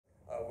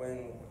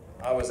When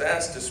I was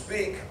asked to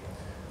speak,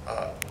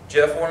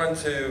 Jeff wanted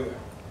to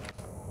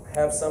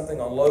have something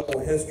on local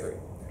history.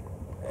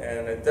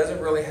 And it doesn't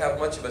really have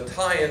much of a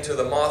tie-in to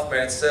the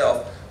Mothman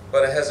itself,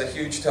 but it has a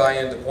huge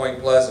tie-in to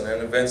Point Pleasant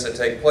and events that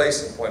take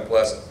place in Point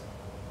Pleasant.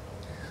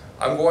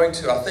 I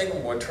think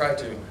I'm going to try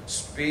to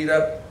speed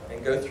up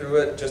and go through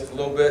it just a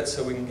little bit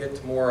so we can get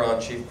to more on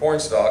Chief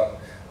Cornstalk,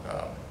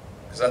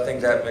 because I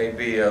think that may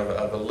be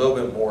of a little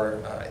bit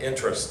more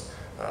interest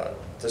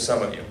to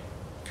some of you.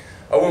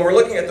 When we're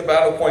looking at the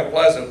Battle of Point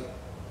Pleasant,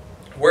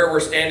 where we're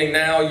standing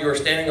now, you are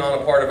standing on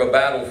a part of a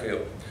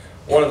battlefield.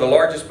 One of the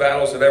largest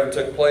battles that ever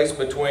took place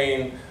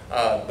between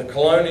the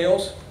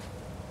colonials,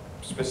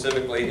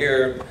 specifically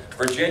here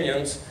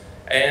Virginians,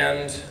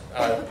 and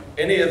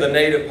any of the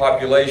native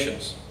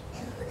populations.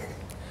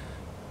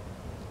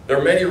 There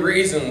are many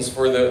reasons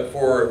for the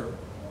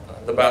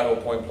Battle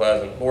of Point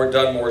Pleasant. Lord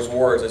Dunmore's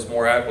War, as it's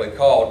more aptly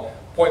called.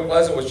 Point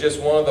Pleasant was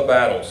just one of the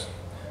battles.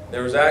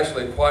 There was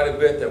actually quite a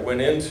bit that went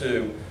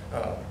into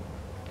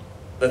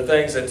the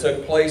things that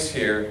took place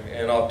here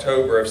in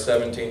October of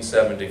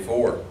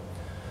 1774.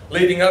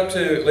 Leading up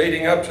to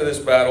this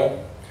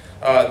battle,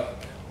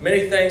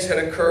 many things had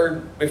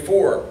occurred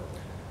before.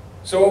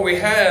 So what we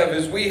have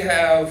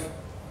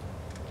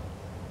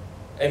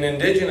an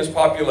indigenous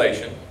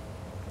population,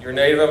 your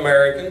Native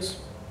Americans,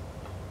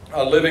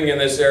 living in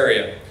this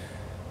area.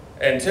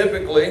 And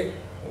typically,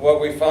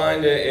 what we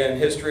find in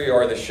history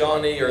are the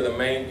Shawnee are the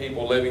main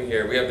people living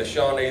here. We have the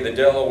Shawnee, the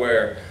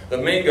Delaware, the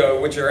Mingo,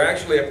 which are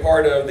actually a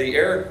part of the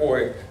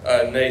Iroquois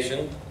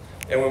nation.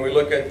 And when we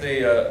look at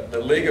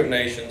the League of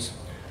Nations,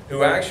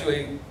 who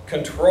actually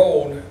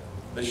controlled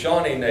the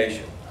Shawnee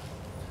nation.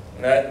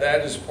 And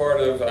that is part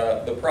of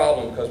the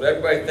problem, because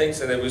everybody thinks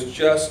that it was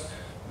just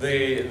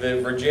the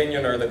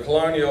Virginian or the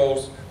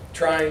colonials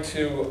trying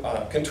to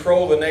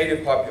control the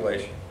native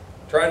population,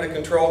 trying to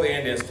control the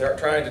Indians,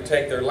 trying to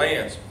take their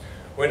lands.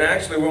 When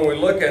actually, when we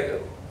look at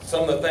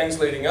some of the things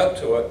leading up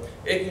to it,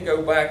 it can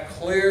go back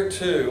clear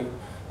to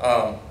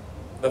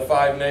the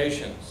Five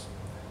Nations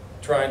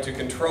trying to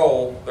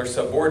control their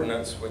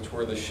subordinates, which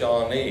were the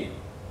Shawnee.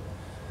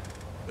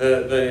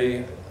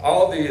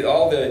 All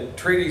the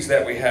treaties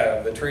that we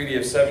have, the Treaty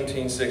of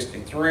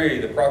 1763,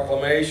 the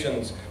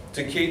proclamations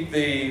to keep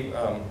the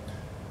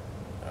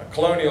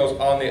colonials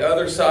on the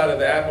other side of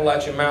the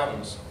Appalachian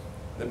Mountains,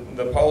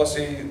 the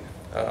policy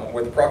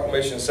with the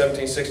proclamation of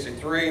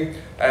 1763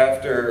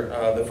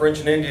 after the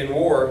French and Indian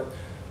War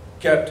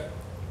kept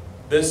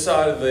this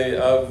side of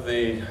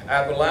the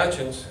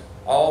Appalachians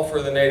all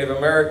for the Native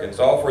Americans,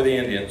 all for the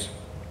Indians.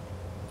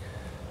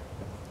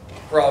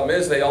 The problem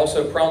is they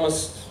also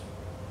promised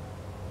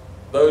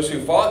those who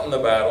fought in the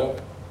battle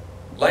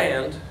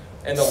land,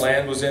 and the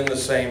land was in the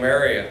same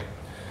area.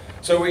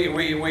 So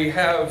we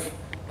have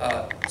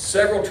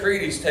several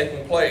treaties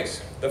taking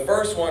place. The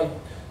first one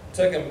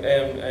took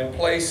and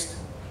placed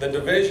the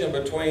division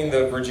between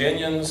the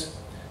Virginians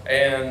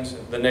and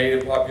the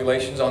native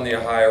populations on the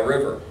Ohio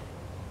River.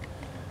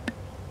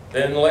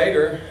 Then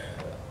later,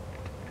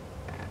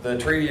 the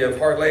Treaty of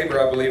Hard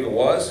Labor, I believe it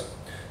was,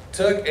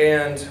 took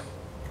and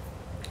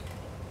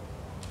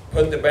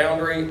put the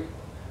boundary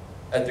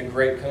at the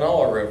Great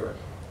Kanawha River.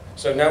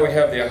 So now we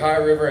have the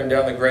Ohio River and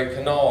down the Great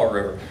Kanawha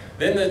River.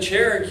 Then the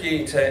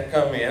Cherokee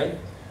come in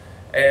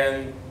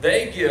and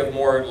they give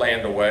more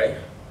land away.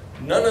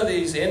 None of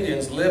these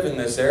Indians live in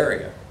this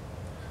area.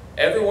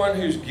 Everyone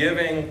who's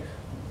giving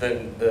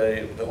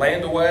the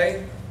land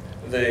away,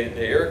 the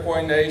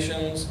Iroquois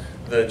nations,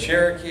 the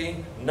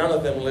Cherokee, none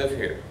of them live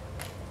here.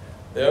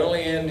 The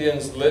only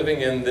Indians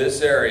living in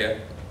this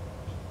area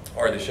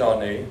are the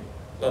Shawnee,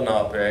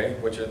 Lenape,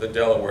 which are the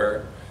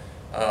Delaware,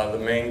 the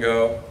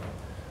Mingo,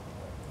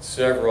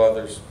 several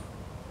others.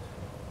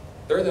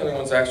 They're the only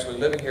ones actually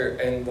living here,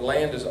 and the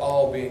land is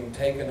all being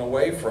taken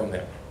away from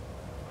them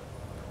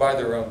by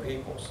their own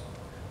peoples.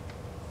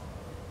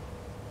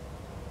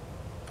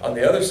 On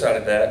the other side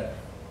of that,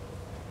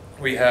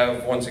 we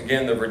have, once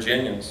again, the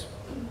Virginians.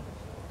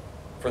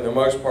 For the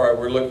most part,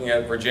 we're looking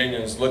at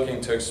Virginians looking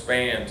to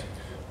expand.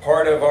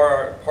 Part of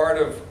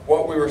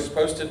what we were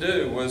supposed to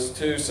do was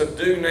to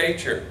subdue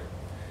nature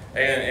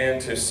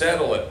and to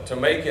settle it, to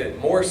make it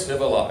more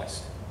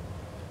civilized,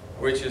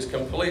 which is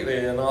completely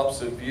an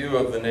opposite view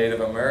of the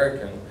Native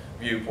American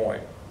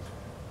viewpoint.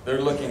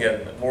 They're looking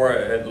at more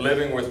at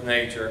living with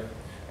nature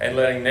and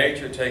letting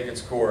nature take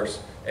its course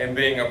and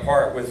being a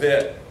part with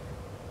it.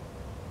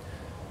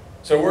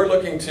 So we're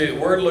looking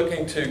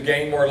to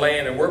gain more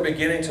land, and we're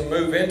beginning to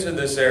move into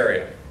this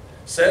area.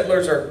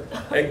 Settlers are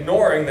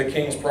ignoring the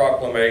King's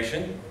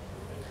proclamation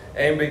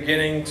and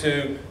beginning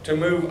to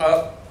move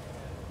up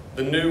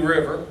the New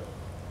River,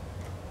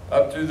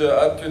 up through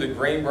the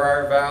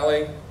Greenbrier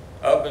Valley,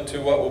 up into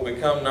what will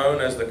become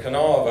known as the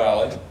Kanawha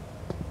Valley,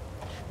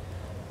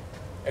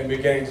 and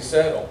beginning to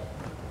settle.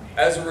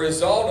 As a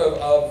result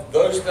of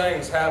those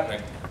things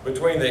happening,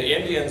 between the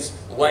Indians'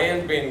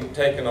 land being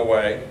taken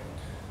away,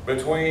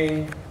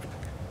 between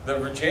the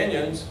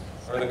Virginians,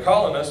 or the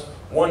colonists,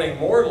 wanting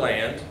more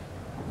land,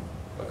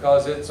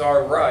 because it's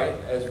our right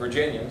as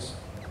Virginians,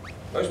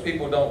 most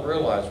people don't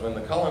realize when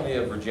the colony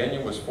of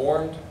Virginia was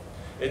formed,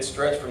 it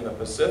stretched from the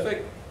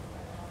Pacific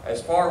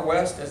as far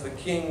west as the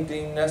king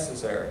deemed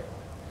necessary.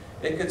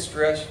 It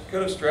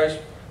could have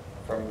stretched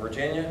from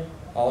Virginia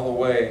all the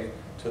way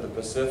to the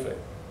Pacific.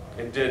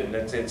 It didn't.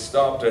 It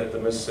stopped at the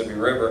Mississippi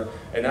River.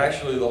 And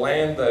actually the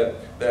land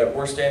that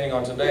we're standing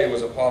on today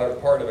was a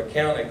part of a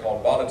county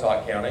called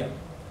Botetourt County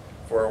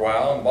for a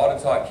while. And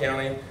Botetourt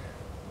County,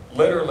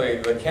 literally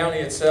the county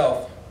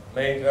itself,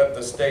 made up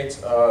the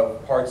states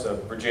of parts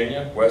of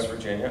Virginia, West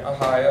Virginia,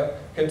 Ohio,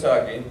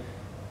 Kentucky,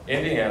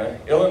 Indiana,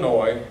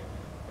 Illinois,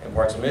 and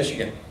parts of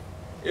Michigan.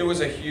 It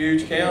was a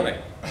huge county.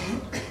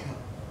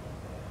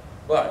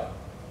 But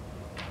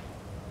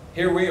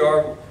here we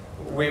are,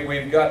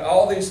 we've got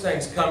all these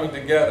things coming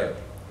together.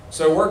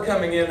 So we're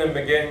coming in and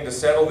beginning to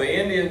settle. The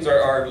Indians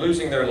are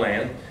losing their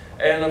land.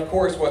 And of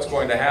course, what's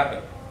going to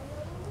happen?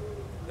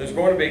 There's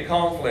going to be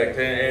conflict.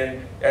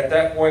 And at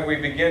that point, we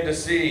begin to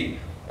see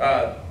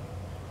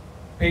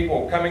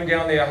people coming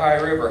down the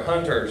Ohio River,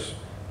 hunters,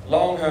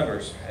 long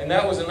hunters. And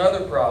that was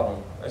another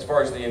problem as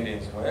far as the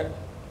Indians went.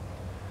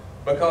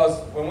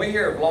 Because when we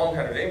hear of long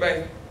hunters,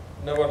 anybody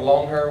know what a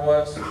long hunter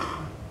was?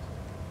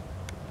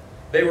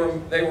 They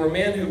were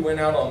men who went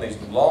out on these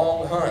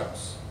long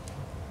hunts.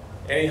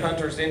 Any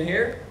hunters in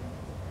here?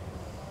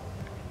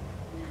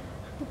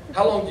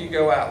 How long do you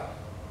go out?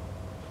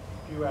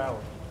 A few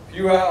hours. A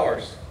few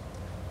hours.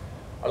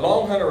 A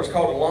long hunter was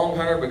called a long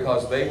hunter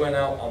because they went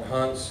out on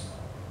hunts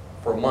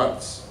for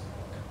months.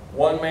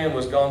 One man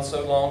was gone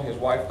so long his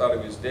wife thought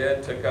he was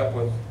dead, took up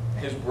with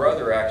his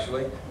brother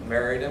actually,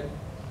 married him,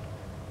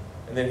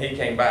 and then he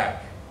came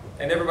back.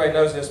 And everybody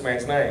knows this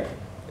man's name.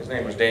 His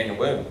name was Daniel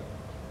Boone.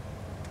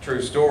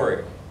 True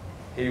story.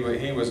 He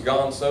was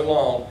gone so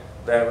long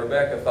that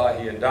Rebecca thought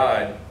he had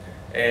died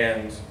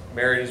and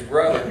married his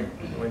brother.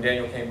 And when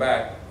Daniel came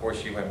back, of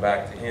course, she went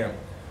back to him.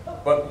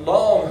 But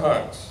long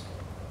hunts,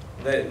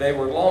 they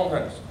were long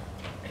hunters.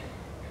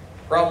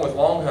 Problem with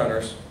long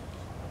hunters,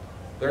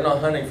 they're not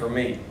hunting for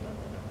meat.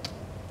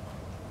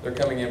 They're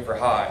coming in for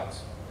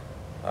hides.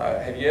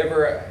 Do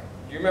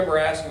you remember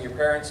asking your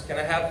parents, can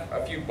I have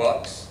a few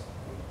bucks?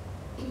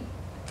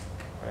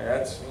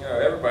 That's,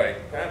 everybody,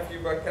 can I have a few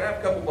bucks? Can I have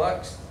a couple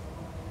bucks?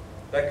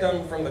 That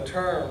comes from the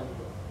term,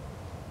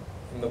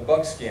 from the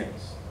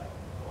buckskins.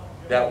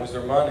 That was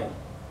their money.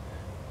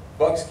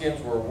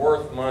 Buckskins were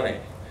worth money.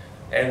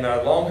 And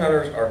long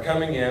hunters are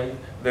coming in,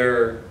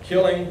 they're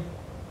killing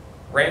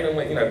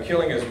randomly,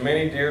 killing as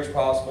many deer as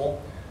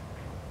possible,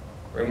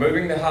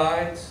 removing the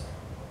hides,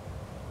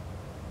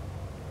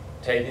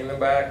 taking them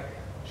back,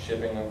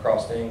 shipping them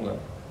across to England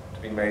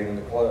to be made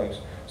into clothes.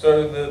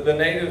 So the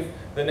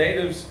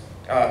natives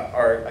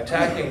are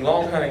attacking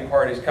long hunting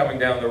parties coming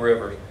down the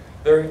river.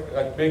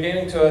 They're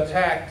beginning to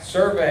attack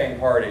surveying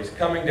parties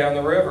coming down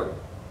the river.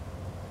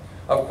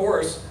 Of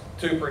course,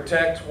 to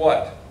protect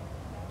what?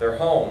 Their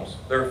homes,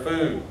 their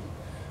food,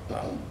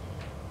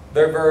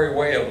 their very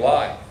way of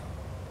life.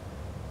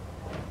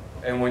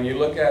 And when you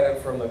look at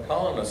it from the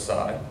colonist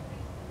side,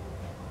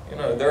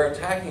 they're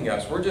attacking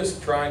us. We're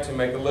just trying to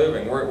make a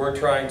living. We're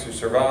trying to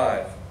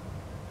survive.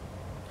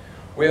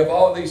 We have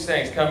all these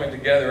things coming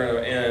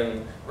together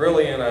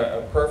really in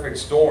a perfect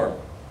storm.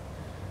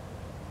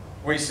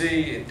 We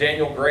see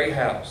Daniel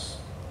Grayhouse,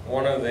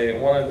 one of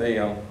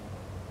the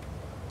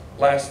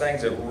last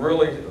things that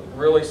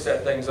really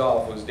set things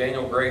off was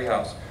Daniel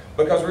Grayhouse,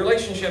 because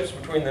relationships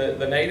between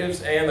the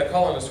natives and the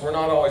colonists were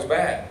not always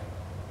bad.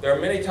 There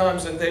are many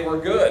times that they were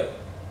good.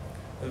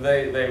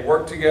 They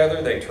worked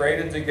together, they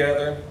traded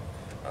together.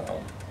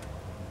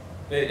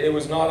 It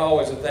was not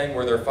always a thing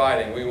where they're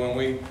fighting. When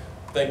we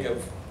think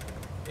of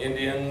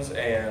Indians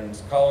and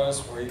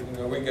colonists, we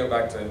go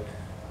back to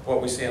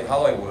what we see in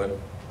Hollywood,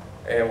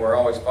 and we're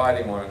always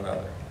fighting one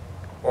another.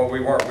 Well, we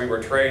weren't. We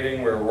were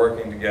trading, we were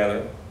working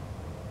together.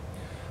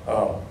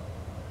 Well,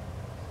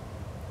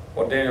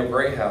 Daniel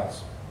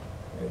Grayhouse,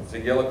 it's the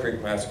Yellow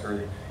Creek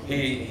Massacre,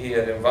 he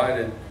had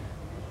invited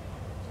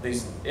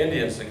these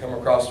Indians to come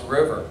across the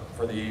river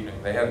for the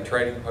evening. They had a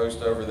trading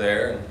post over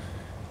there, and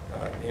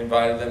he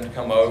invited them to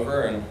come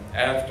over, and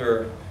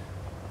after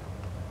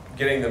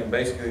getting them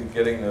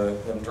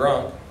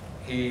drunk,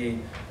 he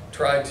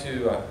tried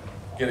to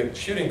get a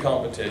shooting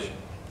competition.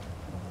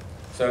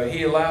 So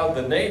he allowed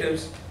the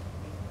natives,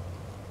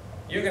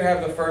 you can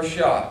have the first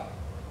shot.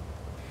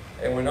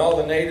 And when all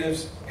the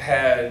natives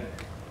had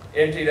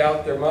emptied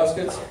out their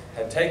muskets,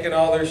 had taken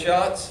all their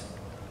shots,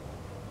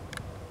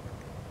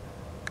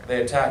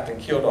 they attacked and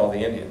killed all the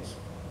Indians.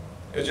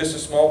 It was just a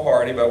small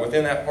party, but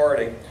within that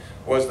party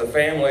was the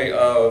family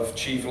of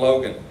Chief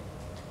Logan.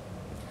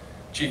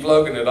 Chief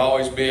Logan had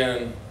always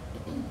been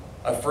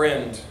a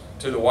friend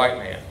to the white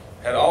man,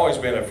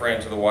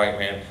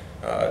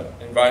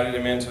 invited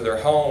him into their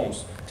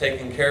homes,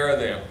 taking care of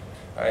them.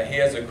 He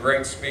has a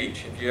great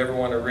speech. If you ever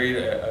want to read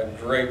a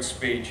great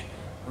speech,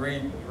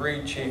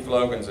 read Chief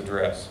Logan's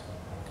address.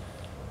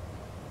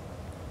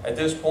 At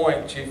this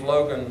point, Chief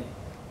Logan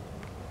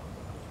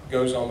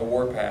goes on the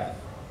warpath,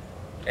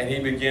 and he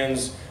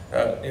begins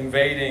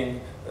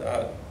invading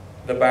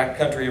the back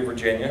country of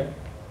Virginia.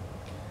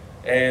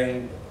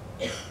 and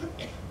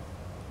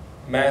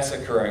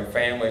massacring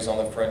families on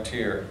the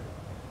frontier,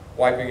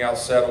 wiping out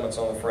settlements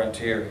on the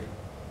frontier.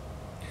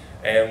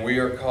 And we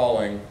are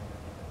calling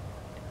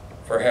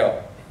for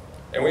help.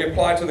 And we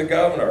apply to the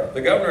governor.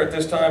 The governor at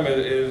this time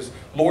is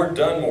Lord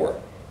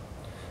Dunmore.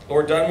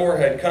 Lord Dunmore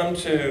had come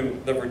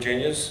to the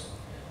Virginias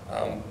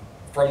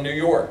from New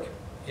York.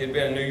 He had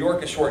been in New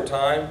York a short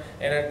time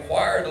and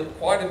acquired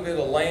quite a bit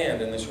of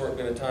land in the short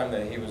bit of time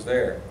that he was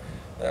there.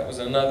 That was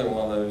another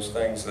one of those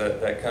things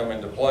that come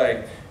into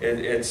play.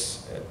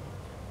 To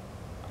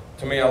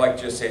me, I like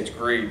to just say it's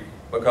greed,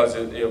 because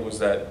it was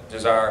that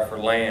desire for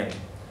land.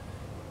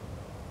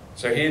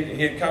 So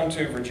he had come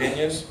to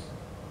Virginia's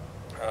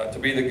to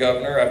be the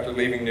governor after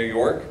leaving New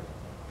York.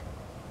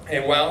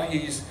 And while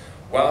he's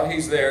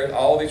there,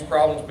 all these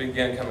problems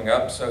begin coming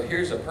up. So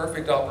here's a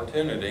perfect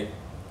opportunity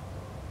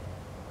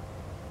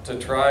to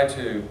try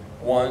to,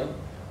 one,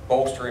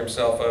 bolster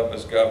himself up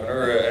as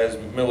governor, as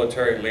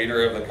military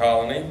leader of the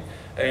colony,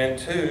 and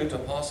two, to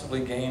possibly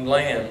gain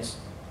lands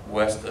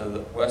west of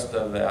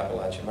the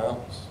Appalachian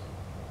Mountains.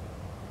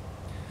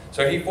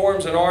 So he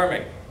forms an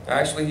army.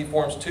 Actually, he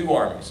forms two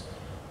armies.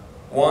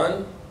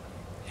 One,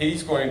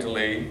 he's going to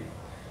lead,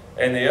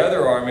 and the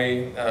other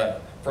army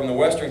from the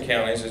western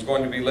counties is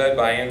going to be led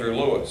by Andrew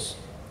Lewis.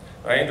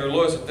 Andrew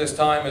Lewis at this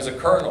time is a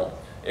colonel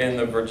in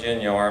the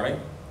Virginia Army.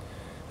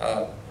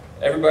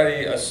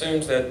 Everybody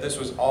assumes that this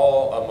was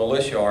all a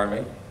militia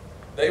army.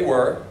 They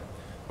were,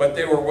 but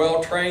they were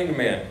well-trained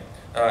men.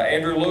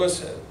 Andrew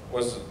Lewis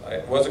was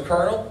a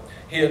colonel.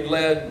 He had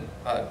led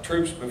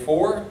troops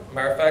before.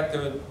 Matter of fact,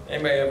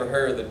 anybody ever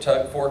heard of the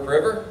Tug Fork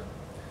River?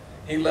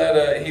 He led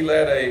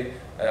a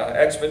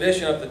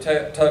expedition up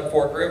the Tug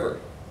Fork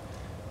River.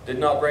 Did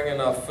not bring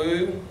enough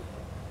food.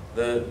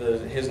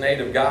 His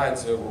native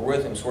guides that were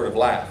with him sort of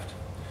laughed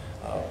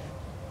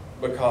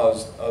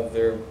because of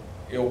their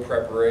ill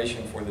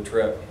preparation for the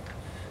trip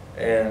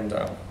and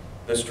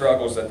the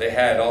struggles that they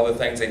had, all the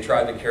things they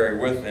tried to carry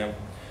with them.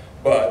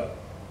 But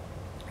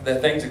the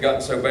things had gotten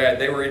so bad,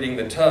 they were eating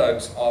the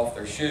tugs off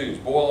their shoes,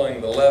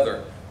 boiling the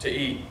leather to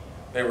eat.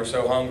 They were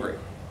so hungry.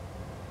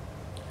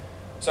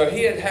 So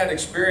he had had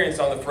experience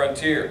on the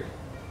frontier.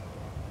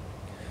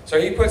 So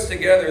he puts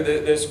together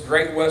this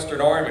great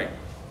Western army.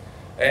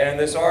 And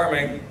this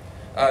army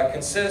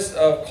consists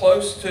of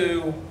close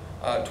to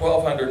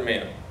 1,200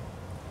 men.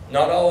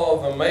 Not all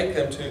of them make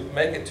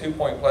it to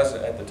Point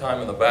Pleasant at the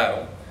time of the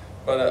battle,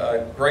 but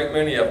a great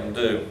many of them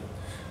do.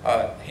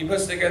 He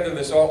puts together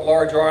this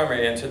large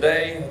army, and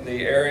today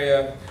the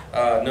area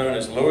known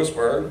as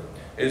Lewisburg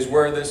is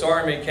where this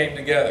army came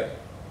together.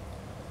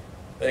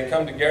 They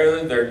come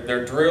together,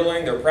 they're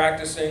drilling, they're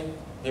practicing,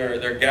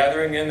 they're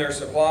gathering in their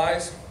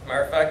supplies.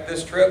 Matter of fact,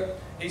 this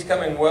trip, he's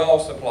coming well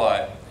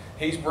supplied.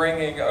 He's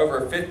bringing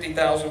over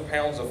 50,000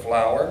 pounds of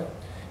flour.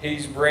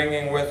 He's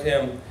bringing with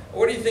him,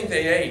 what do you think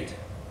they ate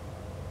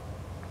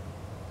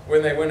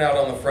when they went out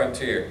on the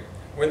frontier?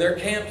 When they're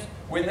camped,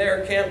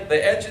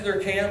 the edge of their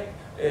camp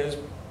is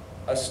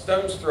a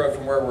stone's throw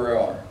from where we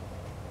are.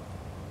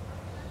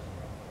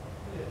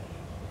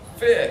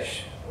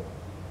 Fish.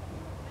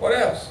 What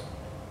else?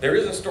 There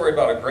is a story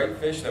about a great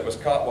fish that was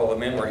caught while the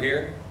men were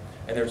here,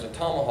 and there's a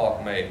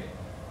tomahawk made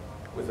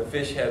with a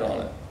fish head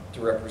on it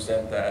to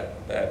represent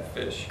that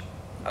fish.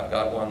 I've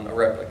got a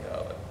replica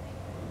of it.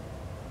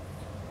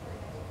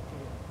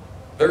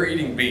 They're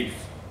eating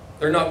beef.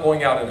 They're not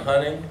going out and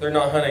hunting. They're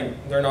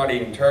not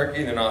eating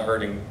turkey. They're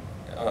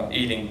not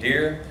eating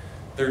deer.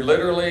 They're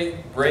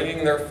literally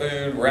bringing their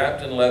food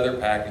wrapped in leather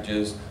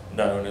packages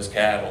known as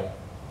cattle.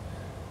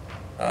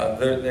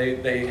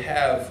 They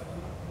have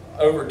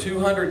over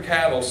 200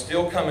 cattle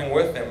still coming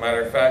with them.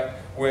 Matter of fact,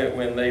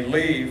 when they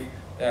leave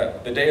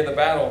the day of the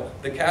battle,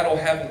 the cattle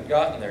haven't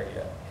gotten there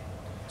yet.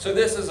 So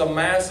this is a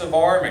massive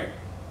army.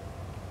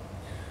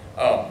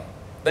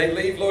 They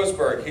leave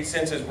Lewisburg. He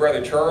sends his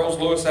brother Charles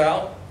Lewis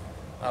out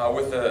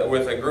with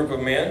a group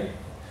of men,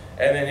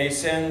 and then he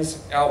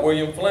sends out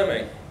William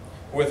Fleming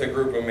with a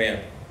group of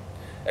men.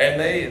 And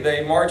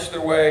they march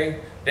their way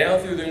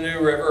down through the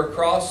New River,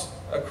 across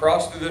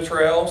through the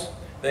trails.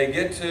 They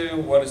get to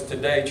what is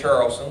today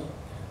Charleston.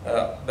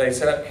 They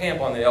set up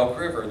camp on the Elk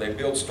River. They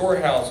build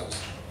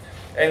storehouses.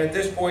 And at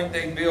this point,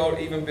 they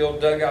even build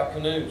dugout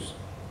canoes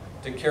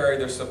to carry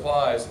their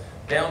supplies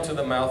down to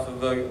the mouth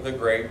of the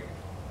great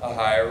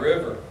Ohio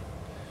River.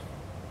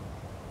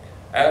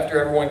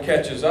 After everyone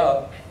catches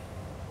up,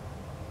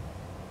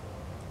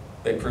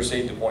 they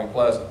proceed to Point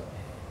Pleasant.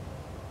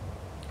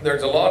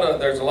 There's a lot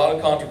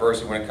of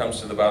controversy when it comes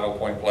to the Battle of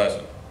Point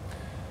Pleasant.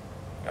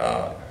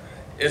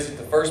 Is it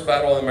the first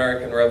battle of the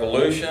American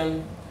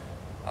Revolution?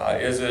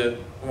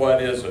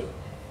 What is it?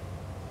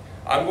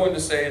 I'm going to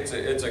say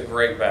it's a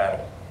great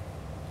battle,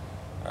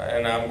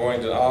 and I'm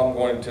going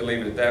to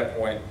leave it at that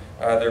point.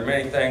 There are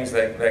many things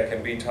that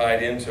can be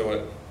tied into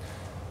it,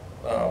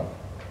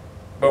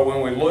 but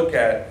when we look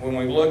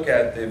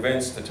at the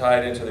events to tie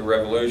it into the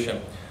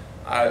Revolution,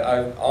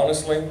 I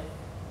honestly,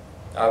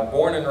 I'm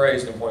born and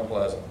raised in Point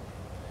Pleasant.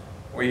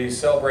 We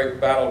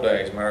celebrate battle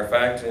days. Matter of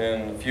fact,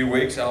 in a few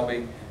weeks I'll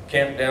be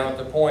camped down at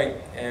the point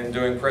and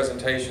doing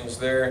presentations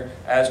there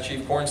as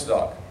Chief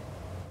Cornstalk.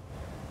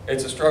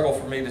 It's a struggle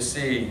for me to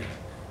see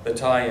the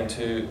tie-in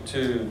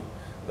to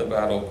the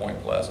Battle of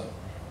Point Pleasant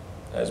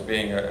as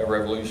being a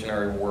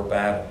Revolutionary War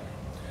battle.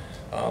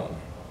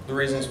 The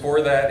reasons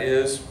for that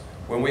is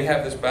when we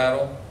have this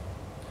battle,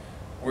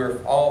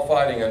 we're all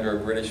fighting under a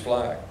British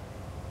flag.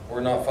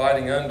 We're not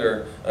fighting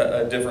under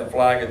a different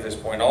flag at this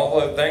point.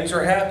 Although things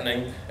are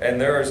happening and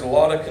there is a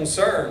lot of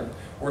concern,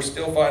 we're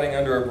still fighting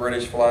under a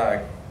British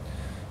flag.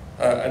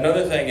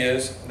 Another thing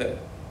is that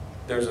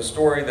there's a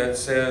story that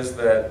says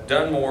that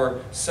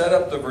Dunmore set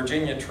up the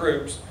Virginia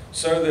troops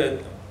so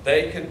that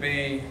they could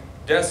be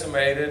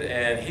decimated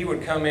and he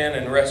would come in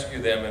and rescue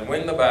them and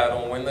win the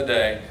battle, win the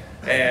day,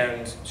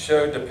 and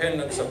show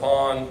dependence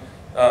upon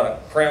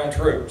Crown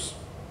troops.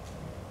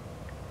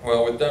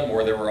 Well, with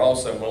Dunmore, there were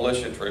also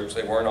militia troops.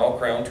 They weren't all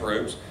Crown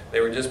troops. They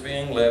were just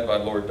being led by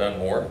Lord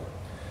Dunmore.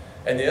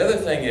 And the other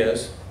thing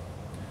is,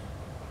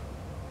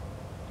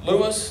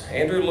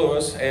 Andrew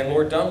Lewis and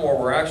Lord Dunmore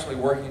were actually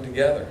working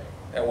together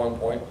at one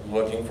point,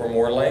 looking for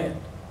more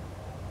land.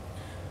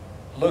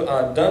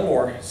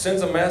 Dunmore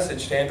sends a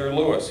message to Andrew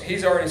Lewis.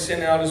 He's already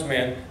sent out his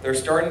men. They're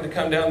starting to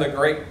come down the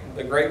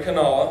Great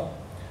Kanawha.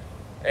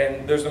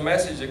 And there's a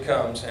message that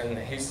comes, and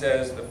he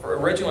says,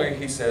 originally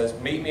he says,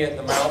 meet me at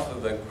the mouth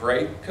of the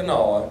Great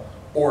Kanawha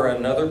or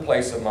another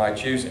place of my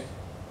choosing.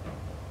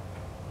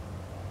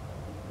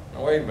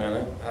 Now wait a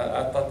minute,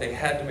 I thought they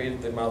had to meet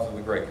at the mouth of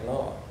the Great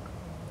Kanawha.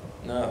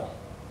 No.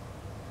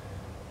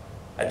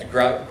 At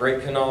the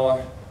Great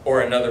Kanawha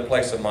or another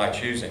place of my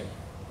choosing.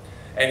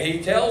 And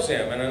he tells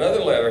him in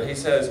another letter, he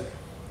says,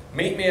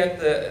 meet me at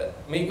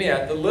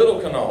the Little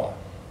Kanawha.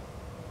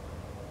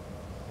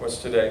 What's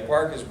today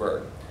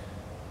Parkersburg.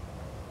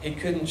 He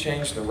couldn't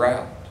change the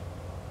route.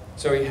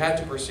 So he had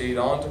to proceed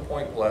on to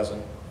Point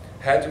Pleasant,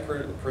 had to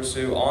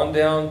pursue on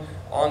down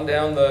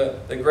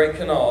the Great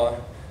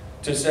Kanawha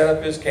to set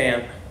up his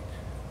camp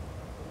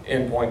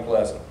in Point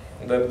Pleasant.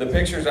 The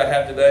pictures I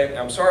have today,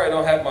 I'm sorry I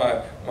don't have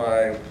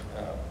my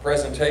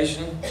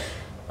presentation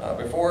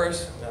before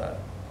us.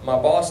 My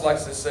boss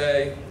likes to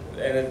say,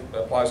 and it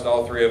applies to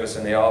all three of us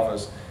in the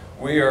office,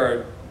 we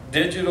are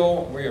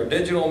digital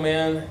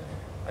men.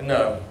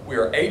 No, we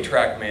are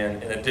 8-track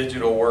men in a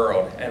digital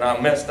world, and I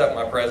messed up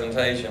my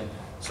presentation,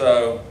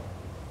 so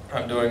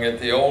I'm doing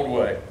it the old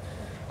way.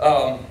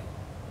 The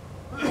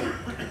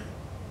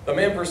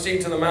men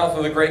proceed to the mouth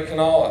of the Great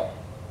Kanawha.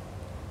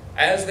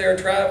 As they're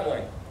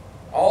traveling,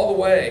 all the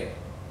way,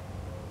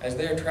 as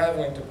they're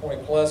traveling to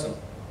Point Pleasant,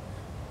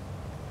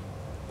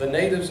 the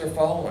natives are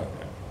following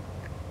them.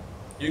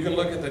 You can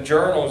look at the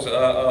journals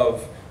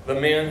of the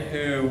men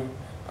who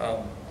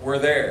were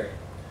there.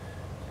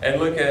 And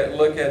look at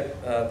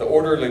the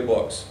orderly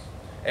books.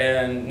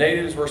 And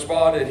natives were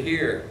spotted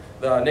here.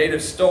 The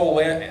natives stole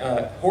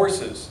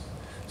horses,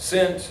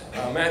 sent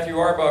Matthew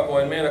Arbuckle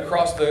and men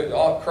across to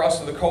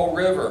the Coal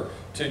River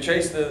to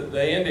chase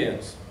the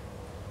Indians.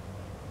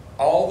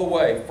 All the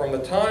way, from the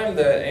time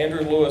that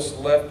Andrew Lewis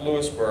left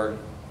Lewisburg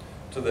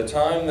to the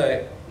time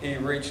that he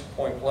reached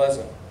Point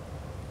Pleasant,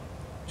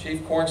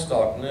 Chief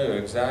Cornstalk knew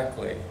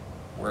exactly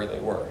where they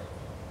were.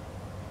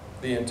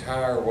 The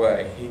entire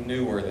way, he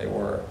knew where they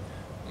were.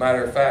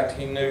 Matter of fact,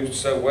 he knew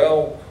so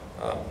well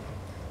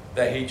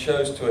that he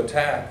chose to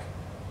attack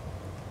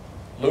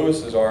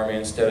Lewis's army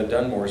instead of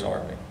Dunmore's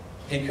army.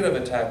 He could have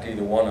attacked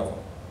either one of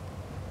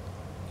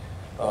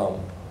them.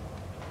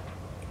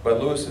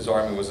 But Lewis's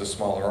army was a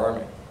smaller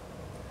army.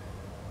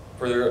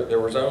 For there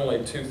was only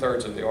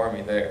 2/3 of the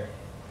army there.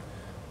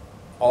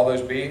 All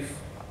those beef,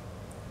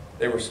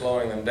 they were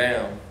slowing them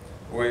down.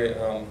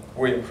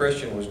 William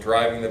Christian was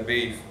driving the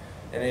beef,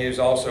 and he was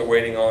also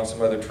waiting on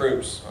some other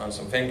troops.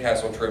 Some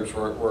Fincastle troops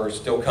were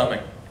still coming.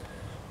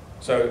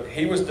 So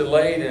he was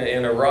delayed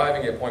in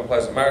arriving at Point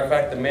Pleasant. Matter of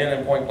fact, the men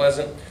in Point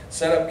Pleasant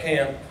set up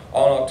camp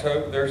on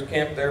October. There's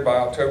camp there by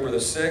October the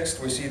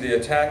 6th. We see the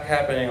attack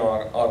happening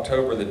on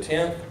October the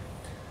 10th.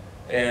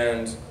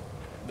 And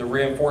the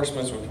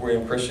reinforcements with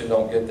William Christian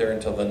don't get there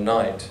until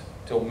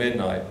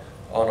midnight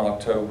on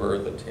October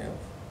the 10th.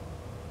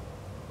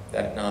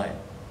 That night.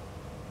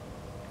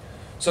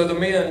 So the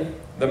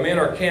men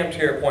are camped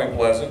here at Point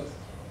Pleasant.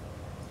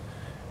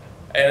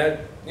 And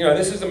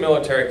this is a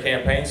military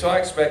campaign, so I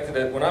expected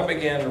it, when I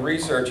began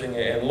researching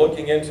and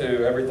looking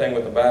into everything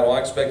with the battle, I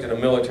expected a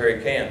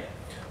military camp.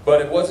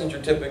 But it wasn't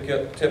your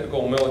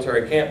typical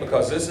military camp,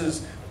 because this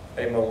is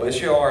a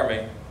militia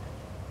army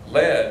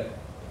led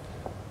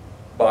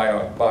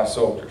by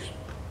soldiers.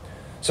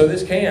 So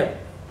this camp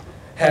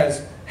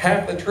has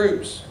half the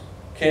troops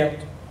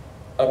camped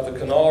up the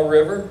Kanawha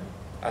River,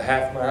 a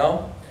half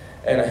mile,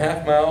 and a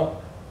half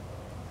mile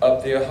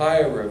up the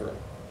Ohio River.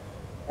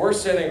 We're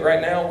sitting right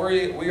now,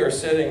 we are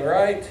sitting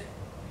right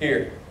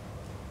here.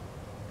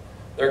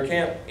 Their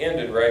camp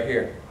ended right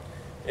here.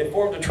 It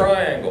formed a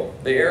triangle.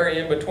 The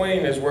area in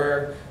between is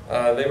where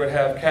they would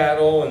have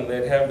cattle and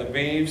they'd have the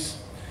beeves.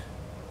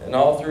 And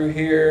all through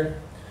here,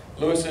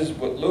 Lewis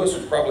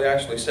was probably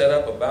actually set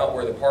up about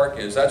where the park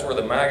is. That's where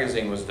the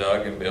magazine was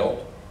dug and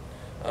built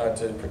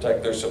to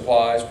protect their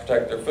supplies,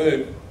 protect their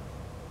food.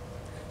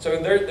 So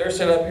they're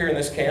set up here in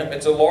this camp.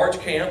 It's a large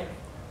camp.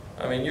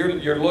 I mean,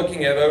 you're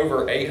looking at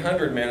over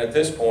 800 men at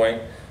this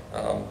point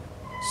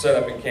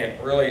set up in camp.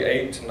 Really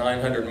 800 to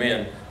 900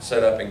 men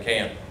set up in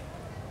camp.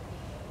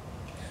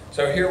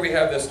 So here we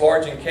have this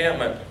large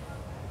encampment.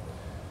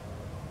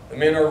 The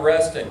men are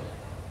resting.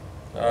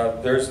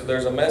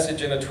 There's a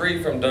message in a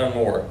tree from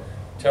Dunmore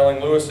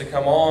telling Lewis to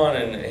come on,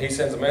 and he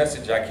sends a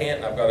message, I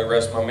can't, I've got to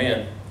rest my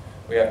men.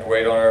 We have to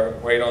wait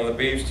on the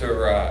beeves to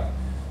arrive.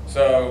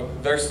 So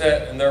they're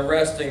set and they're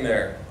resting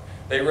there.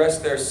 They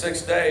rest there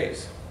 6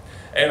 days.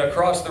 And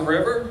across the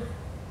river,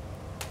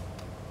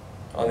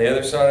 on the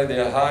other side of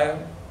the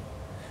Ohio,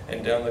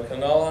 and down the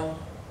Kanawha,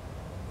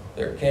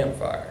 there are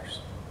campfires.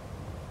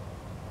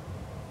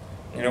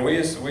 You know, we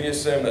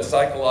assume that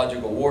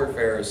psychological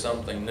warfare is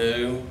something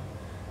new.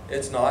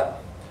 It's not.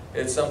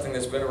 It's something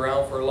that's been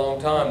around for a long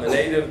time. The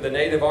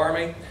native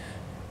army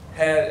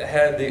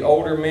had the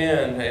older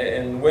men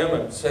and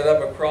women set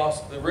up across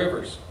the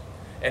rivers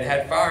and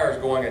had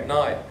fires going at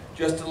night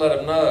just to let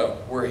them know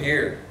we're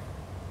here.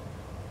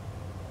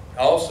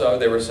 Also,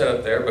 they were set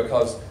up there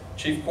because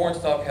Chief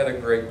Cornstalk had a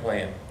great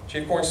plan.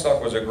 Chief Cornstalk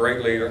was a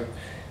great leader.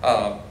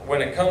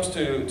 When it comes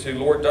to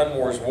Lord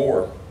Dunmore's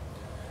war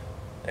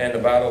and the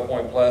Battle of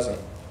Point Pleasant,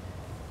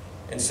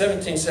 in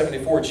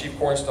 1774, Chief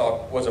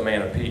Cornstalk was a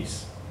man of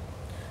peace.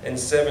 In the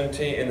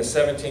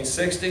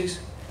 1760s,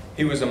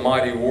 he was a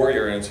mighty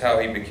warrior, and it's how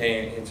he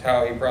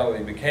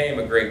probably became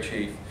a great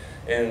chief.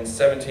 In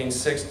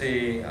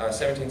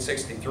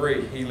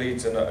 1763, he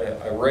leads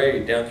a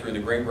raid down through the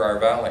Greenbrier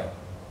Valley.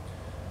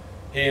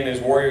 He and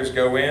his warriors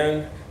go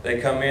in. They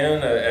come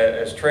in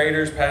as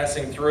traders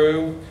passing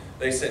through.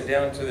 They sit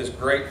down to this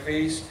great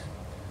feast.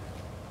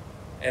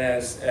 And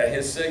at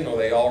his signal,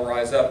 they all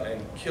rise up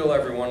and kill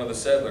every one of the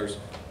settlers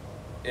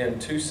in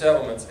 2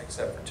 settlements,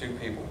 except for 2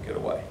 people get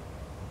away.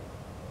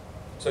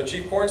 So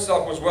Chief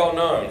Cornstalk was well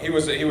known. He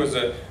was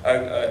an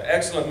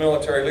excellent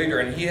military leader,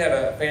 and he had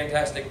a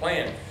fantastic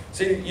plan.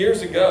 See,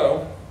 years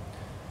ago,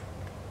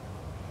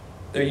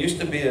 there used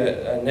to be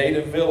a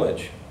native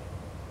village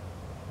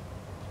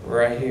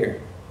right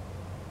here.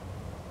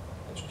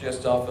 It's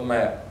just off the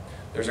map.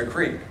 There's a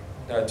creek.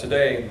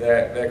 Today,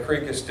 that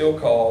creek is still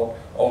called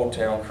Old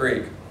Town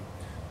Creek.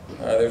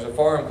 There's a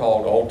farm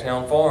called Old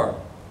Town Farm.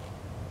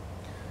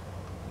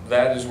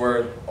 That is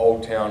where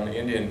Old Town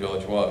Indian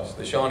Village was.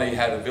 The Shawnee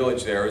had a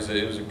village there.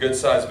 It was a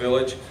good-sized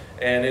village,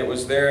 and it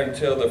was there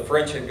until the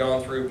French had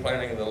gone through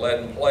planting the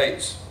leaden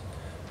plates.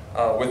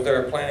 With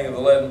their planting of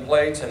the leaden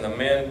plates and the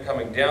men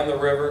coming down the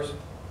rivers,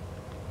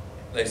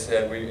 they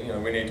said, we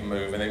need to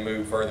move, and they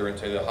moved further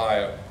into the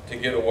Ohio to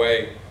get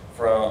away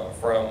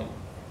from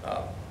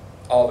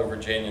all the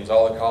Virginians,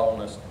 all the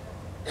colonists.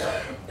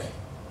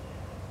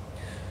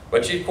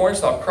 But Chief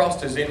Cornstalk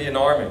crossed his Indian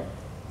army.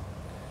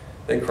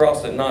 They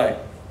crossed at night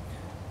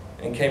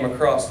and came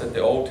across at the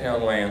Old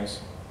Town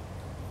lands.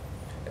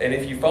 And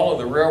if you follow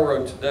the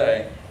railroad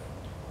today,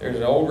 there's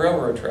an old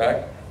railroad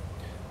track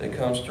that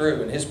comes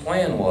through, and his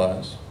plan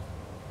was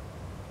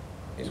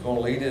he's going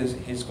to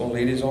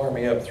lead his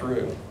army up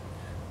through,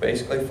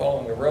 basically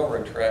following the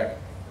railroad track.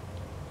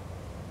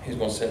 He's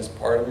going to send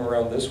part of them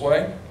around this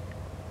way,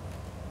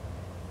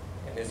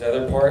 and his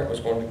other part was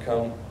going to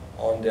come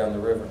on down the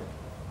river.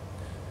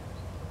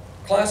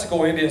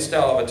 Classical Indian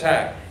style of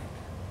attack.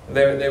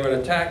 They would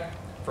attack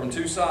from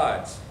 2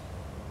 sides.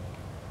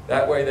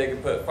 That way they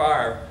could put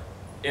fire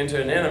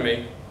into an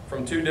enemy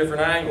from 2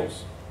 different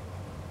angles,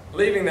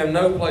 leaving them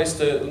no place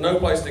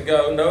to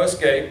go, no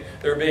escape.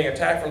 They were being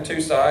attacked from 2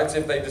 sides.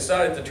 If they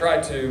decided to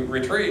try to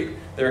retreat,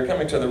 they were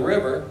coming to the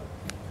river,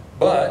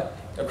 but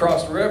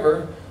across the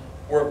river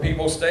were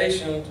people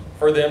stationed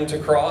for them to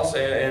cross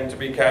and to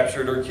be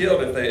captured or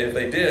killed if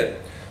they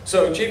did.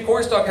 So Chief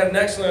Cornstalk had an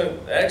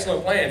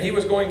excellent plan. He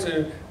was going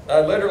to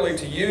literally,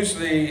 to use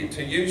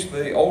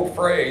the old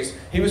phrase,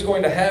 he was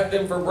going to have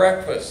them for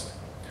breakfast,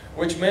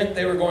 which meant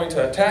they were going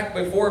to attack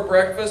before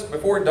breakfast,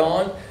 before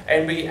dawn,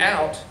 and be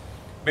out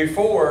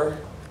before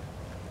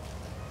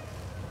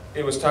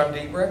it was time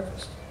to eat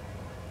breakfast.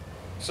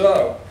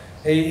 So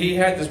he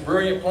had this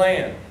brilliant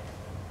plan.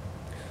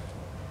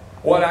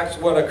 What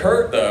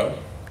occurred, though,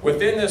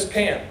 within this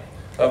camp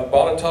of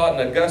Botetourt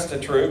and Augusta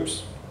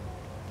troops,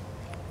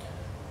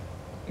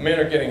 men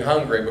are getting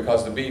hungry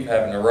because the beef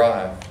haven't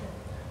arrived.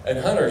 And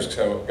hunters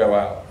go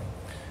out.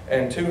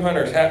 And 2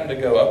 hunters happen to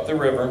go up the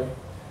river,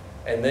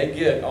 and they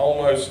get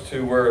almost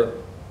to where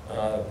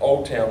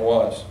Old Town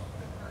was.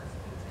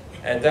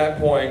 At that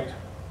point,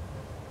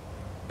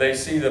 they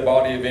see the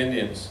body of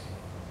Indians.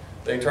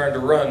 They turn to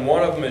run.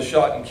 One of them is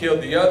shot and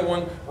killed. The other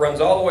one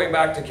runs all the way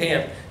back to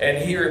camp, and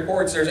he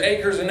reports there's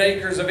acres and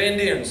acres of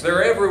Indians.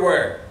 They're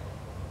everywhere.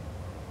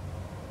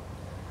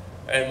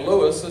 And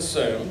Lewis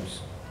assumes,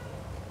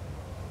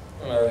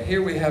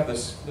 here we have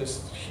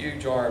this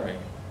huge army.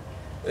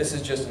 This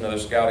is just another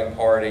scouting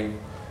party.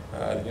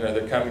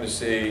 They're coming to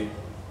see,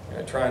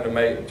 trying to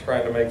make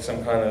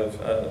some kind of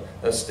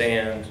a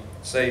stand,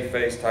 save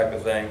face type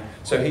of thing.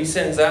 So he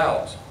sends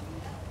out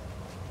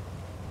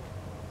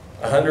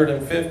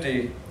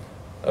 150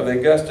 of the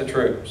Augusta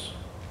troops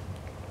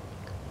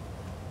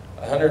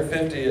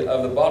 150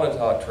 of the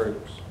Botetourt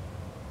troops.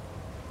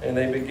 And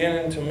they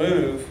begin to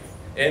move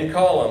in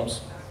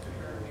columns,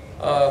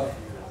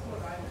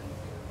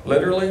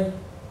 literally,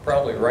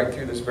 probably right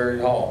through this very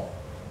hall,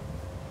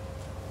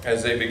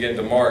 as they begin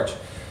to march.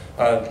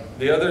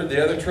 The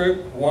other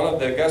troop, one of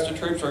the Augusta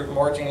troops, are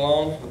marching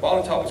along. The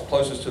Botetourt was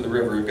closest to the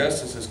river.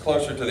 Augustus is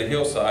closer to the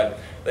hillside.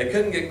 They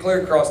couldn't get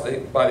clear across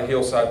by the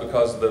hillside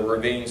because of the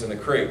ravines and the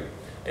creek,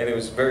 and there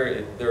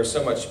was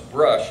so much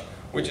brush,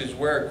 which is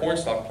where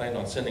Cornstalk planned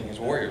on sending his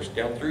warriors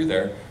down through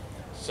there,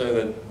 so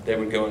that they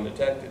would go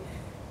undetected.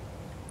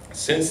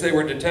 Since they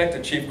were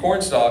detected, Chief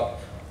Cornstalk,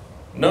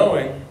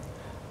 knowing,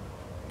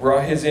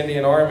 brought his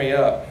Indian army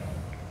up.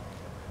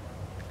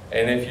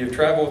 And if you've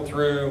traveled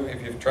through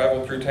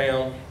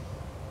town,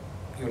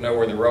 you'll know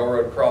where the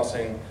railroad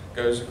crossing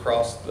goes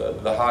across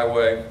the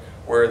highway,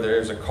 where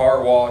there's a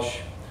car wash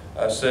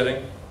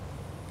sitting.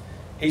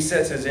 He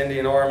sets his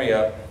Indian army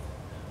up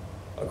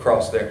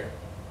across there.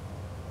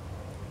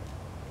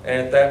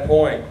 And at that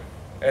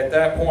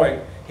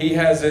point, he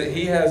has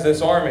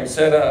this army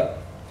set up,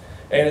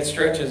 and it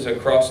stretches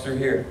across through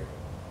here.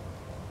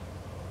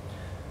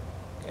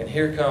 And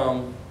here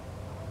come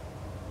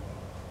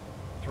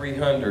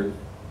 300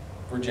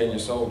 Virginia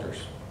soldiers.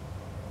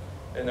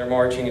 And they're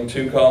marching in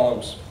two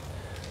columns.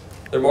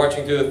 They're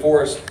marching through the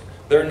forest.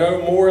 They're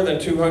no more than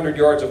 200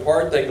 yards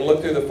apart. They can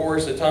look through the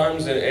forest at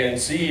times and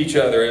see each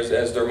other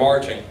as they're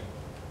marching.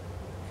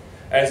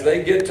 As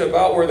they get to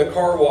about where the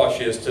car wash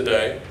is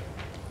today,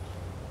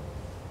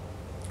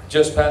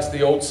 just past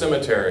the old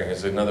cemetery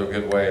is another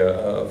good way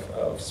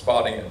of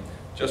spotting it.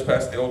 Just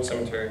past the old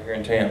cemetery here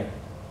in town.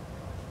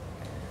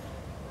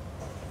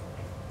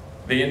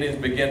 The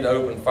Indians begin to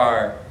open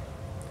fire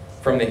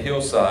from the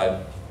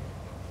hillside.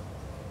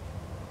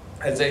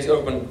 As they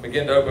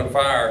begin to open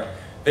fire,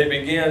 they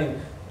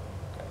begin,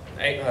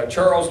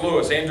 Charles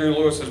Lewis, Andrew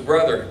Lewis's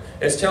brother,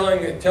 is telling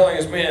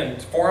his men,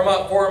 form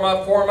up, form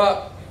up, form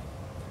up.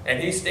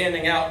 And he's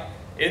standing out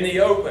in the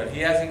open.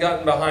 He hasn't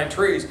gotten behind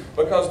trees,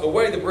 because the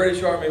way the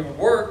British Army would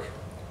work,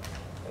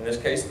 in this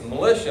case the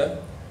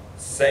militia,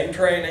 same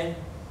training,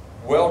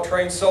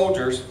 well-trained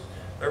soldiers,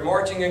 they're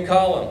marching in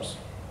columns.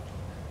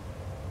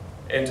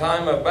 In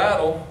time of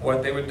battle,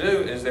 what they would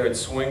do is they would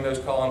swing those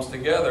columns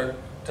together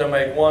to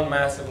make one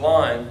massive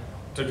line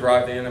to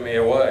drive the enemy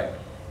away.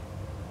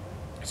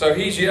 So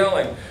he's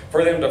yelling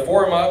for them to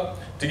form up,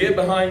 to get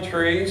behind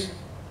trees,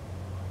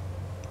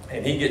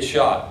 and he gets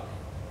shot.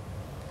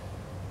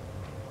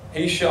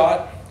 He's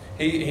shot.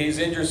 He's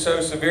injured so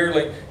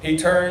severely, he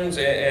turns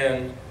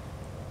and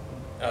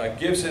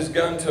gives his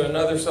gun to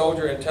another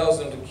soldier and tells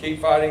them to keep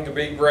fighting, to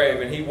be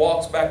brave, and he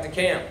walks back to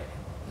camp.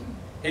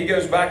 He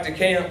goes back to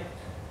camp,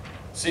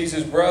 sees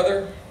his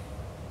brother,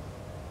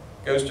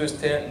 goes to his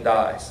tent and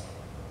dies.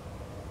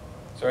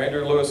 So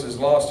Andrew Lewis has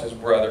lost his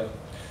brother.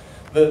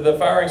 The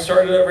firing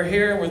started over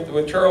here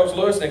with Charles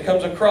Lewis, and it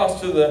comes across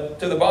to the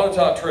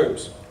Botetourt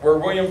troops, where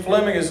William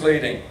Fleming is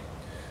leading.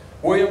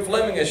 William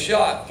Fleming is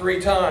shot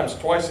 3 times,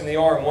 twice in the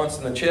arm, once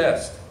in the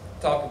chest.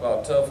 Talk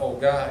about a tough old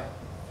guy.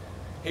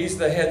 He's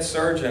the head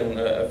surgeon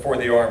for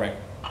the army.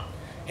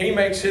 He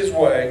makes his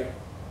way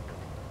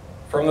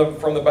from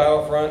the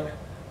battlefront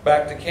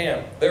back to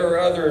camp. There are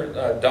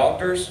other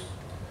doctors,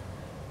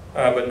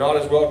 but not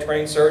as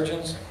well-trained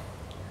surgeons.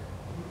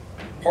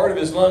 Part of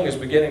his lung is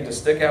beginning to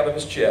stick out of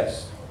his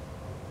chest.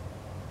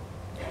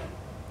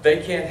 They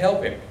can't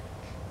help him.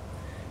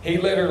 He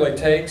literally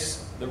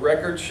takes, the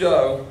records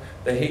show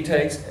that he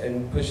takes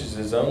and pushes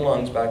his own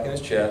lungs back in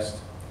his chest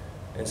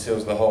and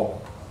seals the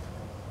hole.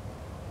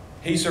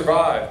 He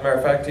survived. Matter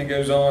of fact,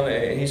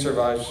 he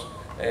survives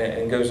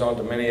and goes on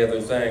to many other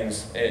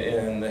things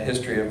in the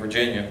history of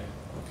Virginia.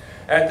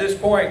 At this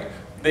point,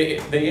 the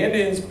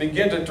Indians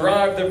begin to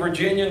drive the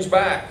Virginians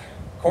back.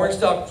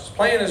 Cornstalk's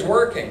plan is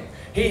working.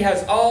 He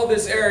has all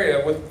this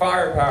area with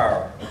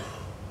firepower.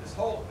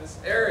 This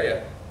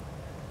area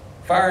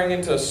firing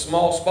into a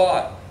small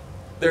spot.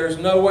 There's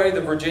no way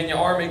the Virginia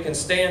Army can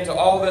stand to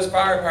all this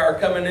firepower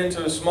coming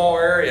into a small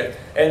area.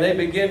 And they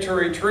begin to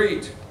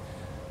retreat.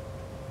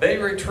 They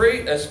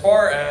retreat as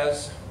far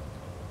as,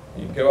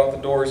 you go out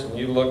the doors and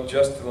you look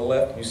just to the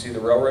left, you see the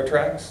railroad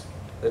tracks,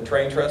 the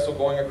train trestle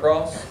going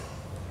across.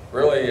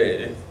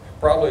 Really,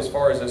 probably as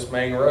far as this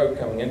main road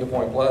coming into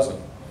Point Pleasant.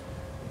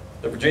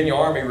 The Virginia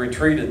Army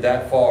retreated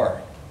that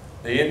far.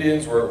 The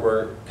Indians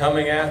were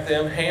coming at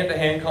them,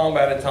 hand-to-hand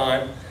combat at a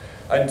time,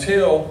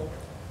 until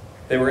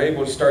they were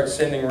able to start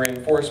sending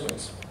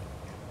reinforcements.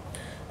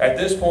 At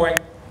this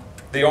point,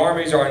 the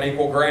armies are on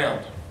equal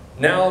ground.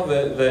 Now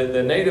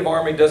the native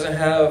army doesn't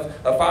have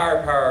a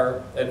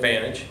firepower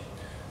advantage.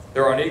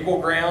 They're on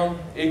equal ground,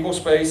 equal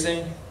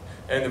spacing,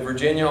 and the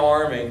Virginia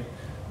Army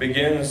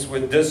begins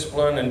with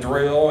discipline and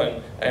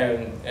drill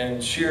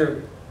and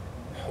sheer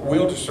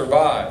will to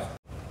survive.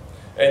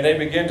 And they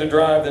begin to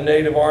drive the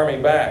native army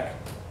back.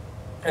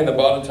 And the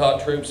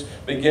Botetourt troops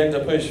begin to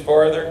push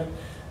farther,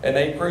 and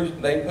they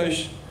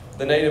push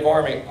the native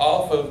army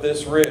off of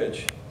this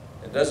ridge.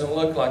 It doesn't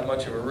look like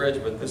much of a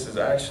ridge, but this is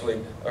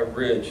actually a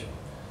ridge.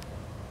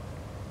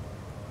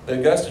 The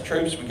Augusta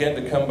troops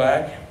begin to come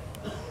back,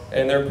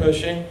 and they're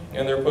pushing,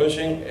 and they're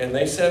pushing, and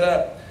they set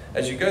up,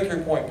 as you go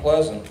through Point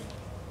Pleasant,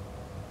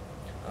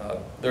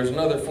 there's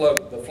another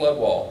the flood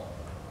wall.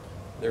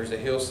 There's a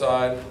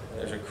hillside,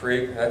 there's a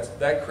creek.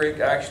 That creek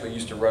actually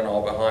used to run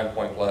all behind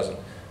Point Pleasant.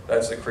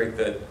 That's the creek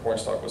that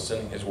Cornstalk was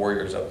sending his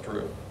warriors up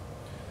through.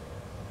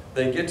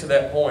 They get to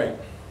that point,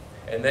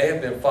 and they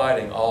have been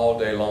fighting all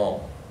day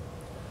long.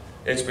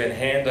 It's been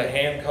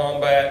hand-to-hand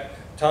combat.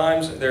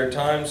 There are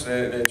times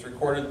that it's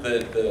recorded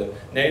that the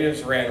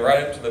natives ran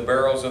right up to the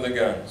barrels of the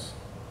guns.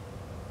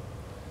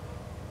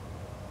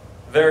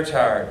 They're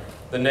tired.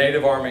 The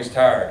native army's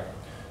tired.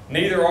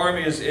 Neither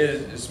army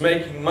is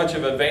making much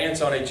of an advance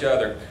on each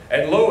other.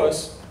 And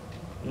Lewis,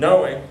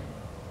 knowing,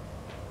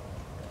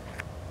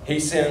 he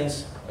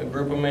sends a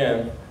group of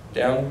men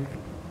down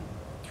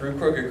through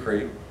Crooked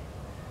Creek,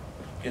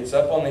 gets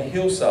up on the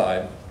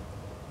hillside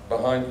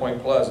behind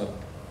Point Pleasant.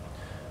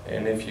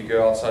 And if you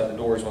go outside the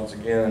doors once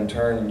again and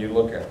turn and you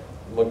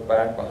look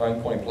back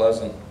behind Point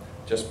Pleasant,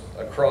 just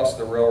across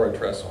the railroad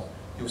trestle,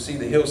 you'll see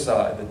the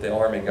hillside that the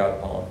army got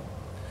upon.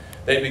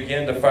 They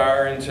begin to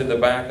fire into the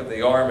back of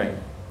the army,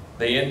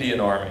 the Indian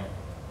army.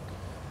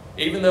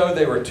 Even though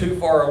they were too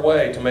far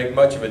away to make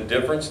much of a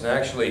difference and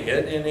actually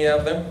hit any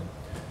of them,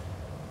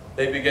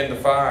 they begin to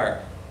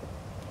fire.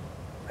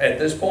 At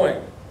this point,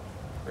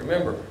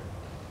 remember,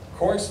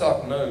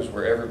 Cornstalk knows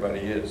where everybody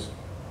is.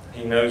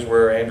 He knows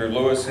where Andrew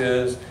Lewis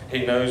is.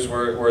 He knows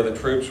where the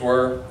troops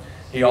were.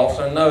 He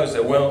also knows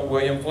that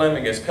William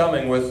Fleming is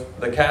coming with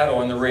the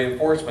cattle and the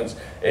reinforcements.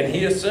 And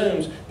he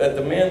assumes that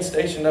the men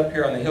stationed up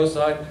here on the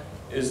hillside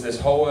is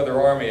this whole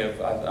other army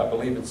of, I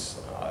believe it's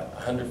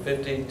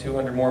 150,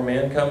 200 more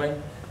men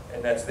coming.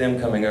 And that's them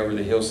coming over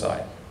the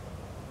hillside.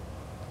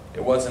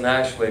 It wasn't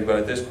actually, but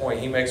at this point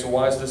he makes a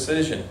wise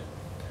decision.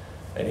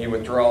 And he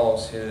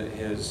withdraws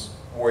his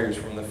warriors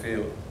from the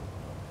field.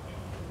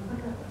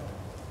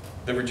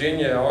 The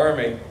Virginia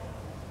army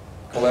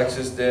collects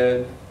his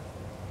dead,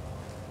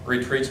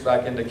 retreats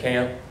back into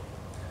camp.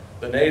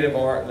 The native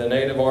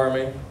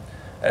army,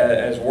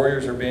 as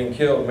warriors are being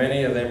killed,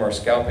 many of them are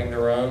scalping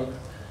their own,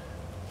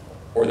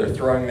 or they're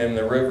throwing them in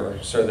the river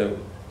so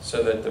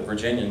that the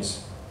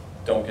Virginians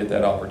don't get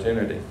that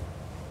opportunity.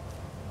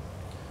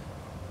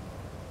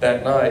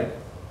 That night,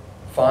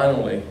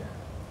 finally,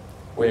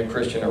 William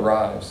Christian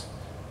arrives.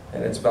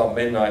 And it's about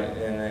midnight,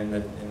 and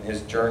in his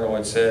journal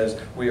it says,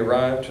 "We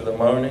arrived to the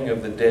moaning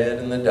of the dead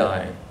and the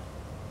dying."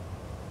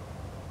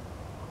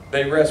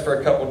 They rest for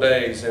a couple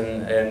days,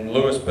 and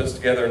Lewis puts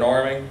together an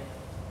army.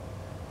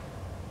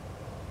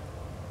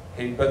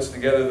 He puts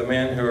together the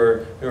men who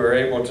are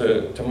able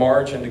to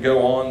march and to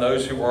go on,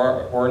 those who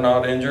were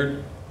not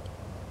injured.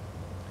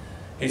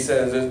 He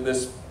says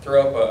this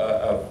throw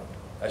up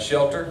a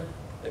shelter.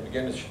 They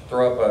begin to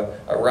throw up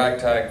a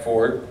ragtag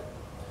fort,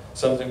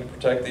 something to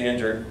protect the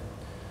injured.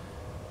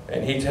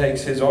 And he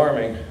takes his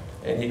army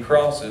and he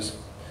crosses.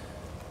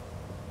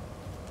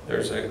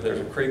 There's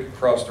a creek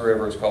across the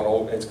river. It's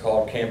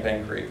called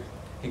Campaign Creek.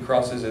 He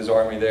crosses his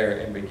army there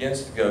and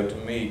begins to go to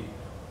meet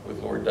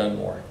with Lord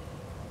Dunmore.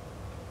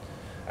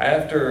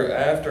 After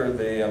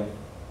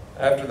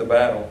the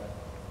battle,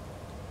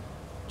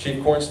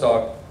 Chief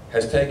Cornstalk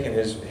has taken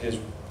his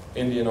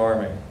Indian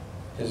army,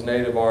 his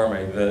native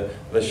army,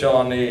 the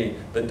Shawnee,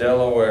 the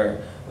Delaware,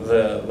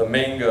 the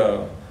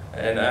Mingo,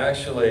 and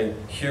actually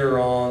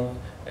Huron.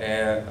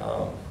 And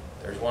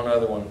there's one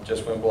other one,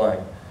 just went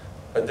blank.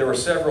 But there were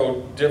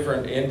several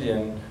different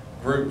Indian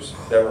groups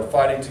that were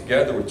fighting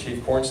together with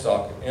Chief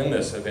Cornstalk in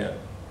this event.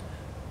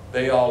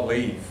 They all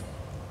leave.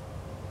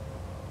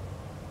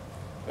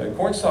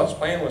 Cornstalk's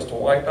plan was to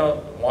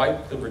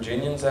wipe the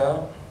Virginians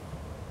out,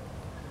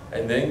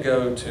 and then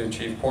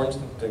Chief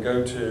Cornstalk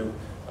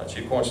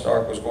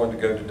was going to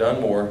go to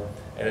Dunmore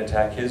and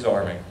attack his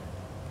army,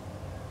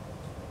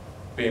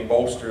 being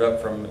bolstered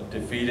up from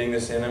defeating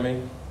this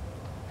enemy.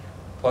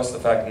 Plus the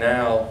fact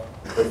now,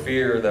 the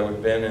fear that would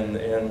have been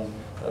in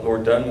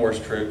Lord Dunmore's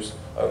troops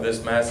of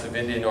this massive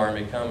Indian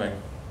army coming.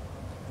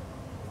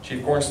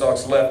 Chief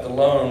Cornstalk's left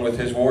alone with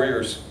his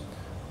warriors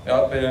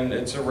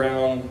it's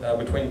around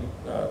between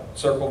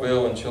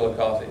Circleville and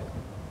Chillicothe.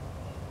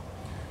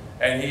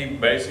 And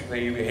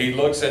he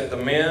looks at the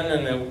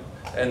men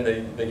and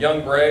the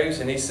young braves,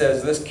 and he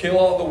says, "Let's kill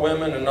all the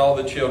women and all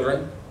the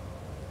children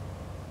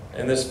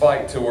in this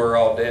fight till we're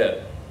all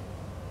dead."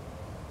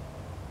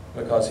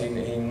 Because he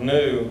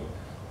knew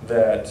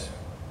that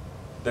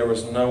there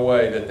was no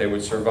way that they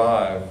would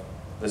survive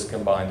this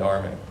combined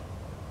army.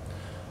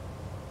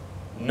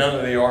 None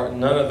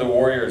of the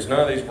warriors,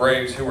 none of these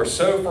braves who were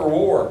so for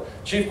war.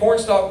 Chief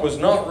Cornstalk was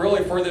not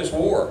really for this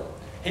war.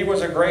 He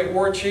was a great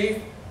war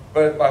chief,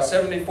 but by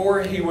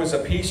 74 he was a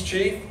peace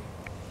chief.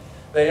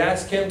 They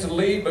asked him to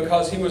lead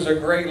because he was a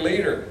great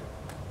leader.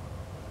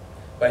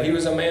 But he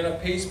was a man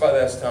of peace by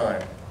this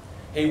time.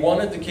 He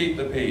wanted to keep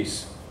the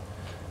peace.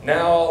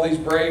 Now all these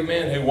brave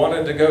men who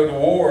wanted to go to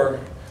war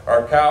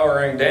are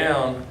cowering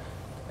down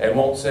and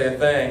won't say a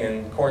thing.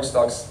 And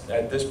Cornstalk,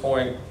 at this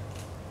point,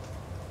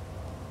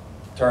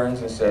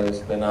 turns and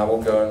says, "Then I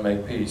will go and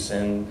make peace."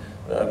 And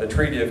the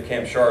Treaty of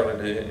Camp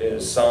Charlotte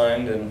is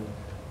signed, and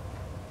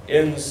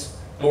ends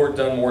Lord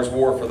Dunmore's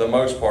war for the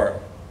most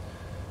part.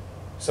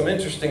 Some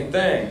interesting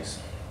things.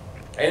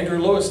 Andrew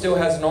Lewis still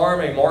has an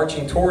army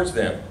marching towards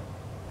them.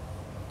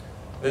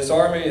 This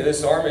army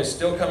is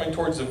still coming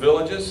towards the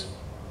villages.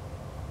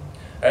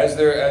 As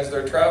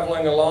they're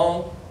traveling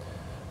along,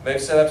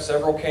 they've set up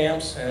several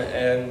camps,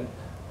 and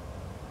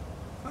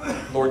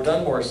Lord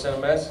Dunmore sent a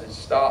message: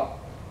 stop,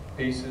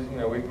 peace is,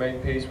 we've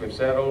made peace, we've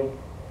settled.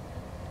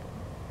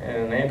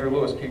 And Andrew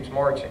Lewis keeps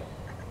marching.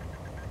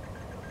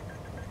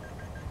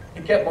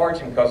 He kept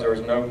marching because there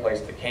was no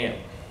place to camp.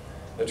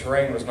 The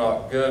terrain was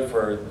not good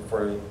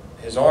for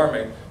his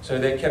army, so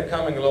they kept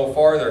coming a little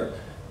farther.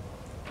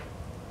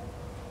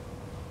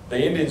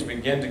 The Indians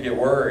began to get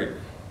worried,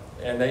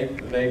 and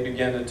they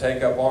began to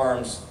take up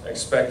arms,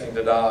 expecting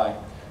to die.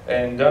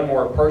 And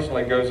Dunmore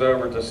personally goes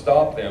over to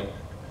stop them.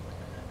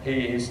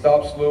 He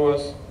stops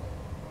Lewis,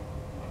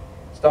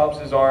 stops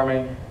his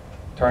army,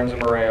 turns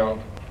them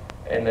around,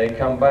 and they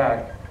come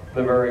back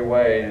the very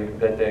way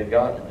that they'd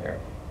gotten there.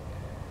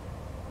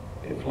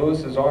 If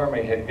Lewis's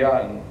army had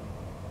gotten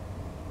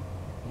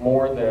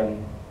more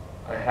than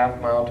a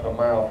half mile to a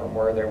mile from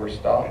where they were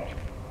stopped,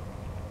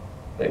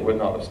 they would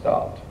not have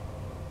stopped.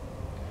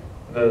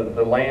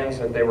 The lands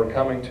that they were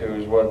coming to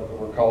is what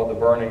were called the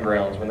burning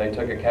grounds. When they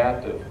took a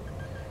captive,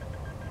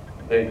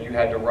 you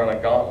had to run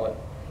a gauntlet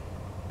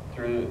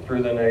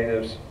through the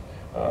natives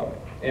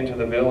into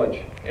the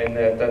village. And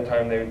at that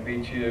time they would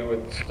beat you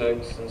with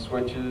sticks and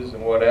switches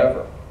and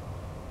whatever.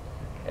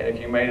 And if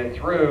you made it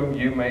through,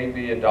 you may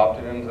be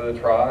adopted into the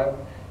tribe,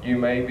 you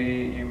may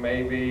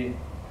be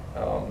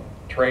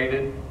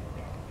traded,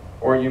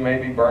 or you may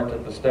be burnt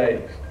at the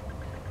stakes.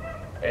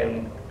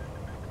 And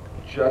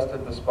just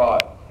at the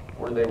spot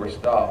where they were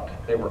stopped,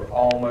 they were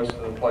almost to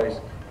the place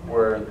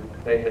where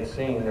they had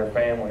seen their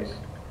families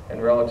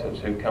and relatives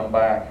who'd come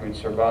back, who'd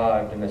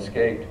survived and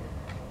escaped.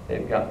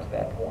 They'd gotten to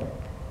that point.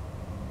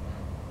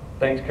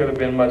 Things could have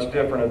been much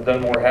different if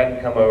Dunmore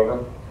hadn't come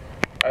over.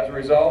 As a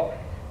result,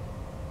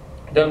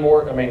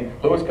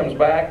 Lewis comes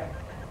back.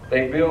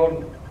 They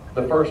build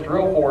the first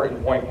real fort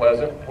in Point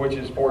Pleasant, which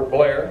is Fort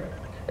Blair,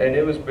 and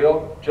it was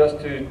built just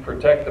to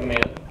protect the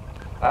men.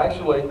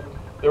 Actually,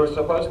 there was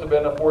supposed to have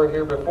been a fort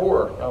here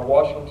before.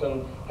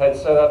 Washington had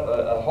set up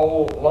a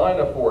whole line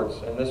of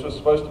forts, and this was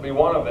supposed to be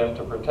one of them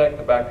to protect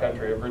the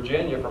backcountry of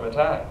Virginia from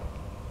attack.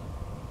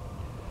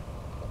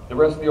 The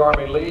rest of the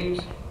army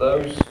leaves.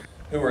 Those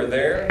who are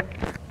there,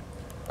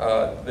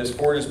 this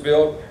fort is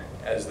built.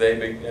 As they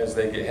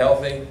get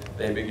healthy,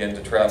 they begin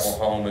to travel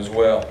home as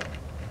well.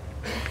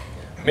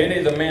 Many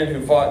of the men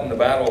who fought in the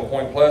Battle of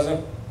Point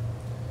Pleasant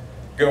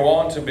go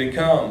on to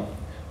become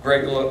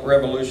great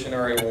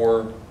Revolutionary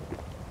War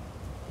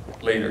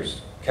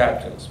leaders,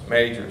 captains,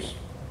 majors.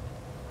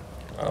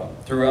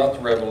 Throughout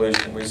the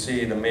Revolution, we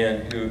see the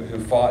men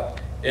who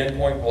fought in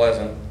Point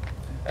Pleasant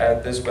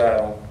at this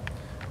battle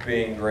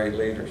being great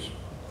leaders.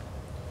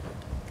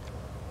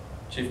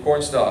 Chief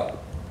Cornstalk.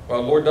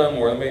 Well, Lord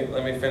Dunmore,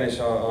 let me finish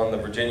on the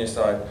Virginia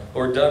side.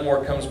 Lord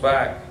Dunmore comes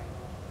back.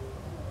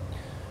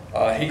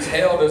 He's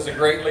hailed as a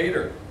great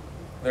leader.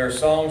 There are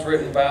songs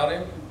written about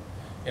him.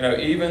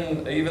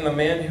 Even the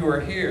men who are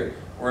here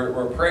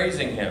were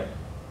praising him.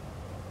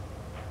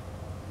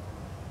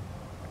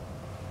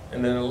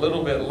 And then a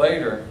little bit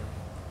later,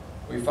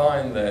 we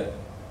find that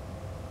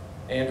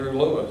Andrew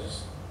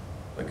Lewis,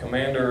 the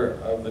commander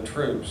of the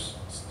troops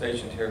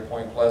stationed here at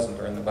Point Pleasant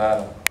during the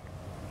battle,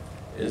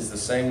 is the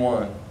same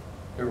one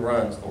who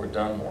runs Lord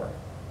Dunmore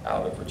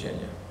out of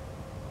Virginia.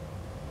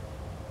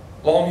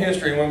 Long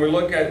history. When we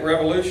look at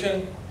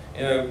revolution,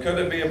 could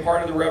it be a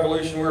part of the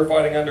revolution? We were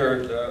fighting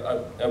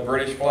under a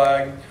British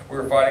flag. We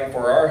were fighting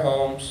for our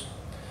homes.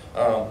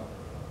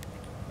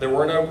 There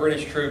were no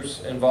British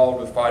troops involved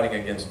with fighting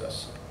against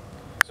us.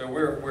 So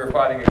we're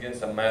fighting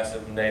against a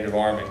massive native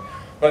army.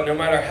 But no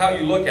matter how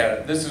you look at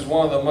it, this is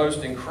one of the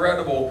most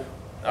incredible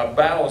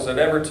battles that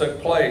ever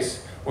took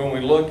place when we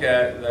look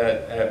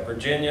at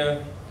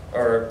Virginia,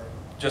 or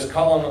just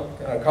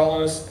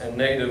colonists and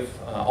native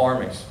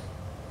armies.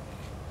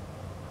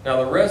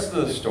 Now the rest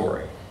of the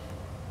story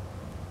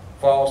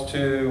falls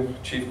to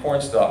Chief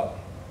Cornstalk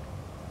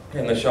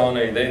and the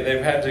Shawnee.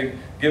 They've had to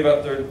give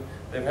up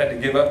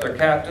their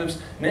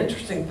captives. An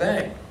interesting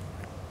thing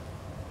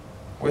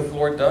with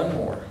Lord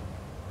Dunmore,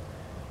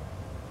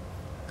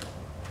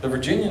 the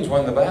Virginians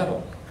won the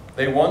battle.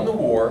 They won the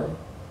war.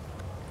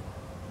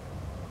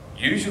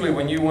 Usually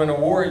when you win a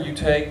war, you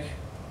take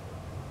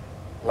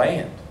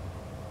land.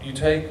 You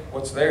take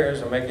what's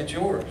theirs and make it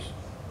yours.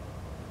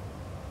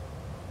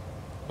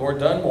 Lord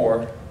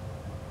Dunmore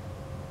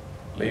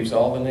leaves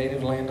all the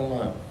native land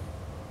alone.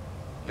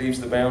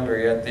 Leaves the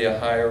boundary at the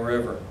Ohio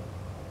River,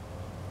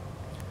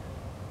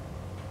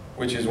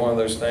 which is one of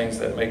those things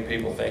that make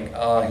people think,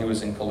 he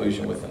was in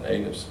collusion with the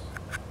natives.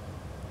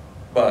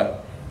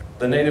 But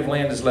the native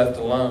land is left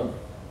alone.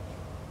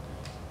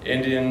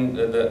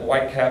 The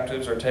white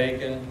captives are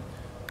taken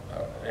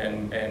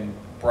and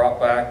brought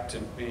back to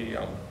be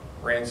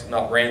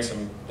not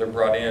ransomed, they're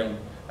brought in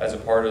as a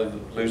part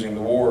of losing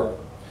the war.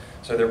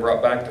 So they're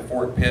brought back to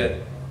Fort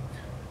Pitt.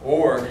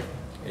 Or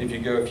if you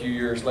go a few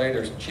years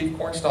later, Chief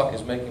Cornstalk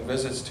is making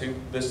visits to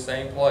this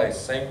same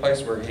place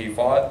where he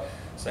fought,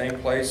 same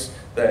place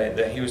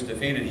that he was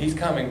defeated. He's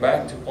coming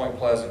back to Point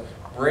Pleasant,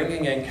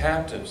 bringing in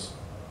captives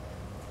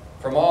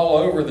from all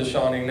over the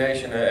Shawnee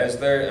Nation. As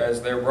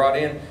they're brought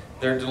in,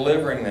 they're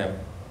delivering them.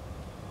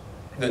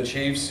 The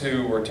chiefs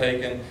who were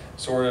taken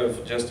sort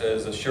of just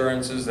as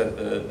assurances that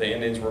the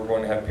Indians were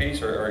going to have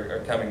peace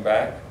are coming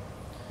back.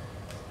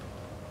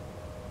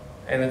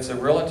 And it's a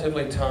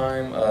relatively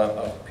time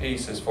of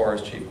peace as far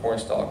as Chief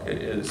Cornstalk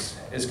is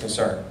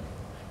concerned.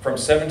 From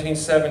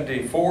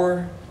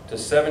 1774 to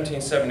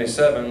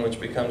 1777, which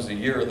becomes the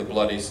year of the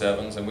Bloody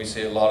Sevens, and we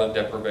see a lot of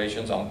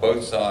deprivations on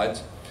both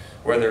sides,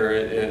 whether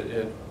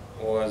it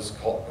was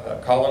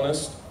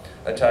colonists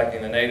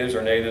attacking the natives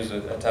or natives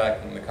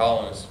attacking the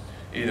colonists.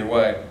 Either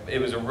way, it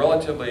was a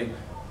relatively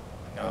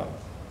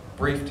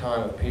brief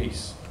time of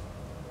peace.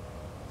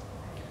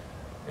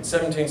 In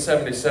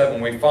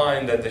 1777, we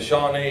find that the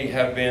Shawnee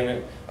have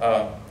been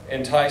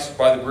enticed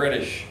by the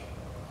British.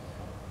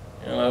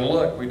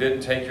 Look, we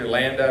didn't take your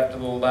land after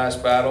the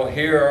last battle.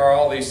 Here are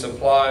all these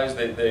supplies.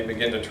 They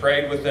begin to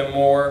trade with them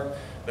more.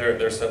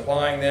 They're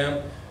supplying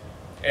them.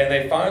 And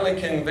they finally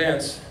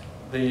convince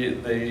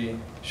the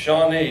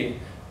Shawnee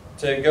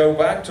to go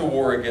back to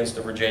war against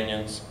the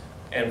Virginians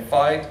and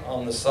fight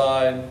on the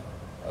side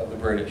of the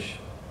British.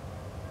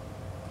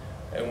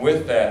 And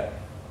with that,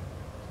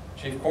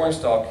 Chief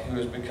Cornstalk, who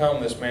has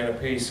become this man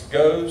of peace,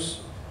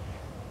 goes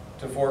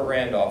to Fort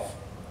Randolph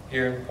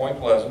here in Point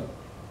Pleasant.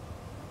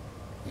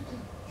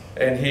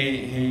 And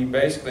he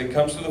basically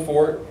comes to the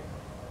fort.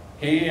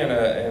 He and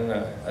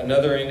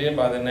another Indian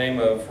by the name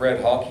of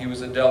Red Hawk, he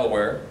was a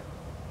Delaware.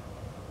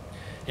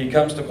 He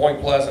comes to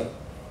Point Pleasant,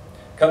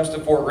 comes to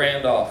Fort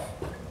Randolph.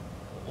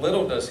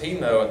 Little does he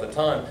know at the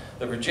time,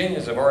 the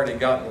Virginians have already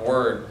gotten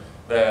word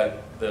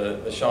that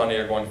the Shawnee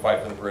are going to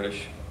fight for the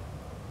British.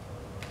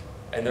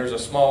 And there's a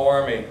small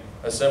army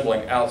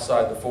assembling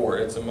outside the fort.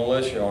 It's a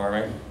militia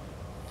army.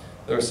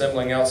 They're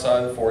assembling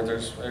outside the fort.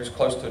 There's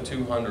close to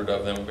 200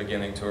 of them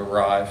beginning to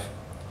arrive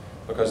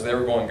because they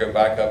were going to go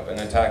back up and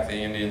attack the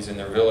Indians in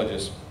their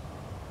villages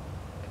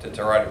to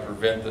try to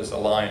prevent this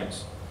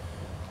alliance.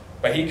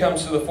 But he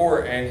comes to the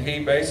fort and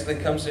he basically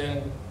comes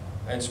in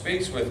and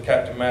speaks with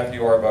Captain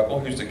Matthew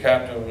Arbuckle, who's the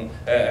captain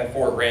at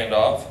Fort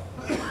Randolph.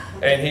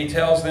 And he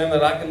tells them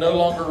that I can no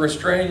longer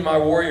restrain my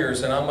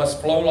warriors and I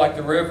must flow like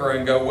the river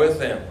and go with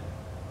them.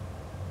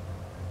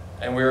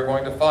 And we are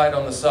going to fight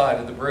on the side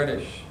of the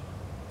British.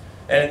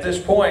 And at this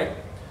point,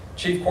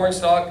 Chief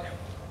Cornstalk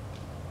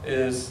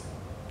is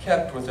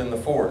kept within the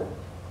fort.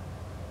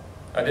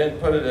 I didn't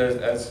put it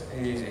as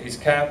he's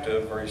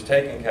captive or he's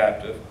taken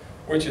captive,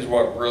 which is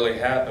what really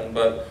happened.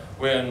 But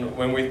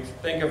when we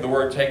think of the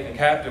word taken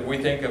captive, we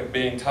think of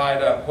being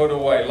tied up, put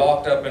away,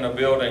 locked up in a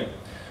building.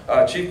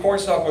 Chief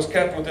Cornstalk was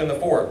kept within the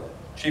fort.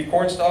 Chief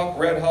Cornstalk,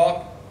 Red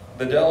Hawk,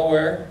 the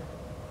Delaware,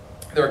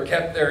 they were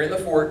kept there in the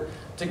fort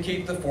to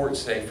keep the fort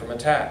safe from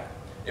attack.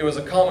 It was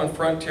a common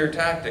frontier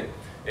tactic.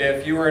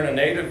 If you were in a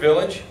native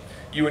village,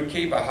 you would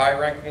keep a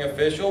high-ranking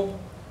official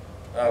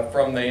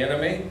from the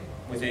enemy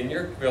within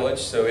your village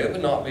so it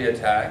would not be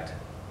attacked,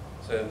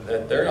 so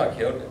that they're not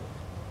killed.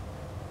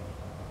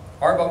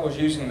 Arbuckle was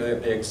using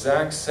the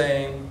exact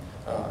same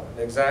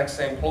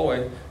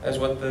ploy as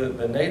what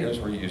the natives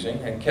were using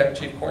and kept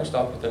Chief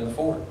Cornstalk within the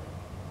fort.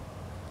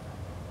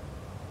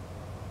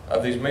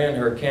 Of these men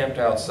who are camped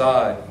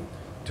outside,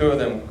 2 of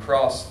them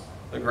crossed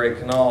the Great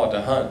Canal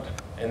to hunt,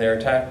 and they're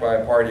attacked by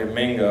a party of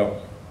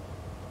Mingo.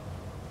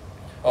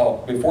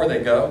 Oh, before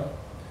they go,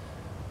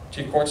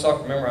 Chief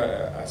Cornstalk,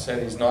 remember I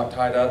said he's not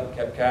tied up,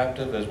 kept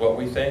captive as what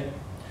we think.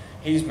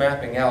 He's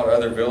mapping out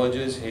other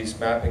villages. He's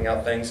mapping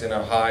out things in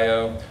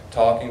Ohio,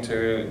 talking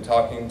to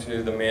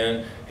the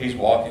men. He's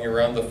walking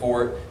around the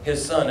fort.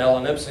 His son,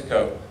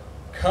 Elenipsico,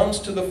 comes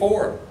to the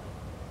fort.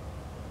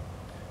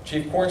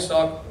 Chief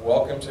Cornstalk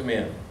welcomes him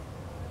in.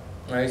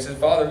 And he says,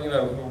 "Father,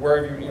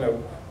 where have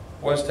you,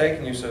 what's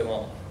taking you so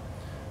long?"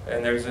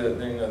 And there's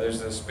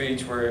a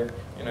speech where,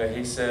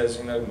 he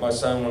says, "My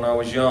son, when I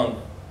was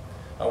young,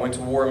 I went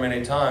to war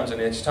many times,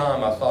 and each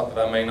time I thought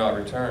that I may not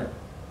return.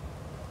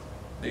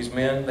 These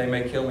men, they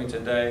may kill me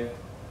today.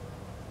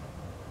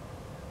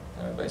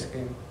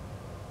 Basically,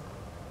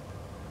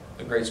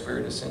 the Great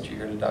Spirit has sent you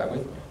here to die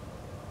with me."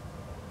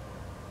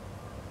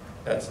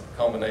 That's a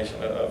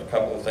combination of a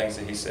couple of things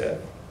that he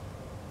said.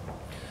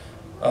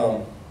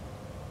 So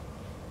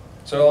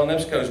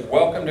Elenipsico is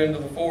welcomed into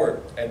the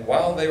fort, and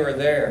while they were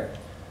there,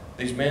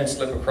 these men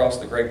slip across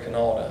the Great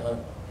Canal to hunt.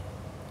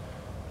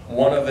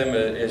 One of them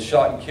is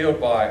shot and killed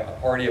by a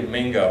party of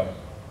Mingo.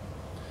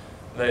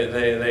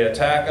 They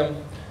attack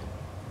him.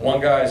 One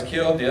guy is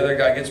killed, the other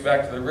guy gets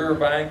back to the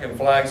riverbank and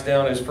flags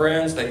down his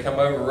friends. They come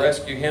over,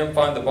 rescue him,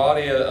 find the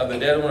body of the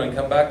dead one, and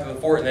come back to the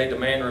fort, and they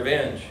demand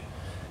revenge.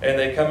 And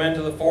they come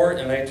into the fort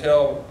and they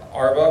tell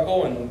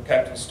Arbuckle and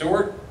Captain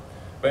Stewart,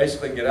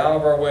 basically, get out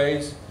of our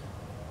ways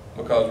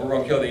because we're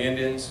going to kill the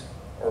Indians,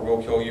 or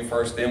we'll kill you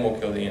first, then we'll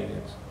kill the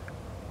Indians.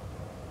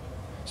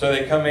 So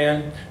they come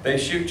in, they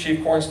shoot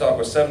Chief Cornstalk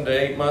with 7 to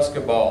 8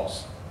 musket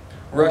balls.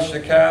 rush the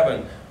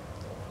cabin,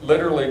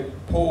 literally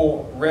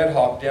pull Red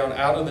Hawk down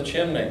out of the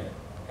chimney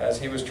as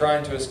he was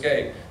trying to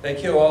escape. They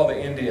kill all the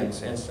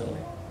Indians instantly.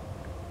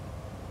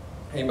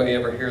 Anybody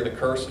ever hear the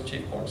curse of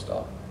Chief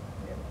Cornstalk?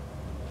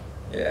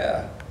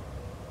 Yeah.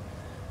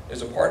 It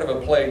was a part of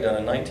a play done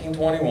in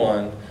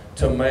 1921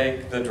 to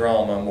make the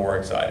drama more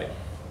exciting.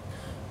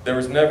 There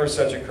was never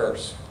such a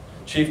curse.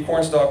 Chief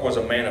Cornstalk was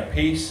a man of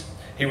peace.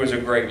 He was a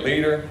great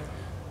leader.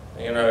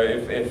 You know,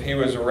 if he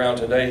was around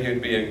today, he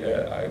would be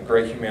a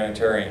great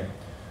humanitarian.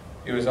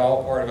 It was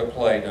all part of a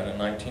play done in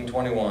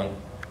 1921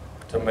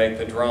 to make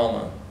the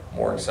drama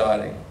more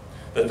exciting.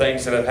 The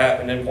things that have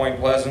happened in Point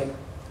Pleasant,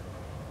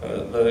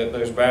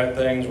 those bad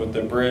things with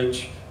the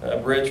bridge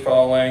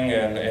falling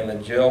and the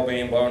jail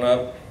being blown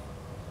up,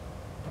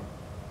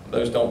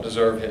 those don't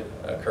deserve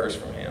a curse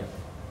from him.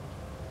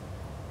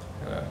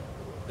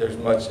 There's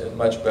a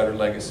much better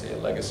legacy, a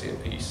legacy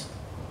of peace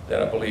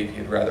that I believe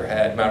he'd rather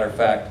had. Matter of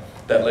fact,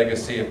 that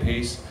legacy of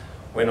peace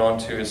went on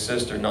to his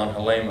sister, Non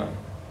Helema.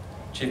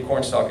 Chief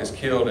Cornstalk is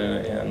killed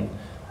in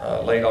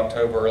late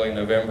October, early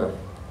November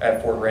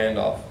at Fort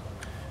Randolph.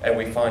 And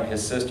we find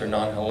his sister,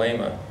 Non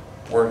Helema,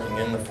 working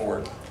in the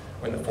fort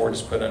when the fort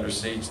is put under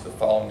siege the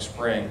following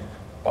spring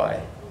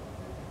by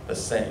the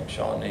same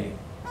Shawnee.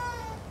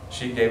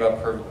 She gave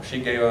up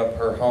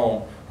her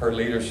home, her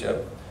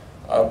leadership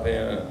up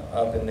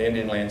in the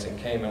Indian lands, and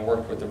came and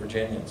worked with the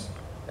Virginians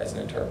as an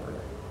interpreter.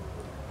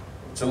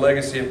 It's a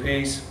legacy of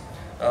peace.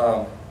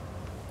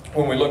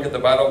 When we look at the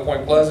Battle of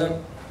Point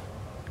Pleasant,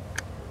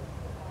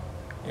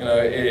 you know,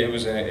 it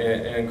was an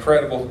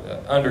incredible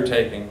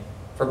undertaking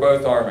for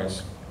both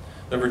armies.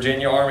 The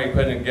Virginia Army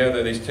putting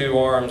together these two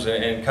arms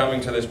and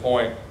coming to this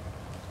point.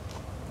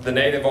 The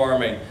Native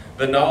Army,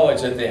 the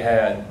knowledge that they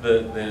had,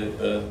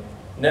 the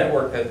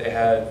network that they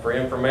had for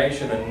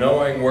information and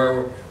knowing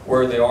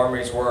where the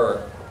armies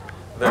were.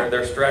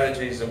 Their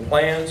strategies and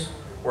plans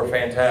were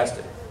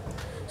fantastic.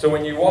 So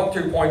when you walk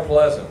through Point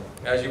Pleasant,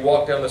 as you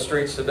walk down the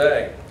streets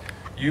today,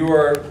 you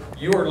are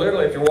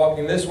literally, if you're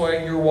walking this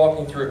way, you're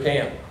walking through a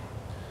camp.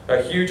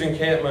 A huge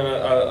encampment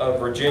of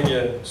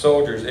Virginia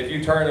soldiers. If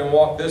you turn and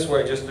walk this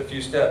way just a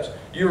few steps,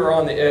 you are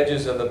on the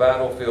edges of the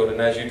battlefield,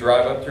 and as you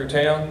drive up through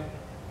town,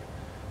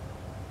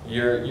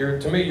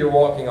 to me, you're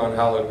walking on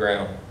hallowed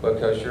ground,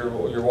 because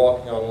you're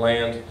walking on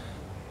land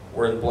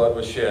where the blood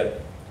was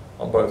shed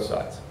on both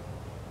sides.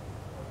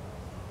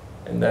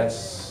 And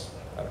that's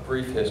a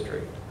brief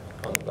history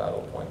on the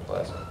Battle of Point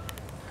Pleasant.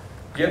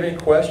 Do you have any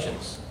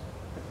questions?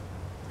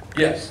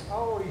 Yes? I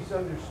always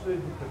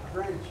understood that the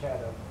French had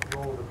a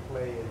role to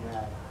play in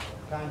that,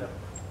 kind of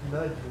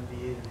nudging the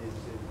Indians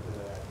into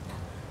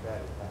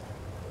that attack.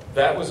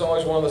 That was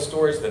always one of the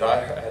stories that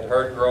I had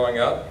heard growing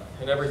up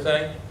and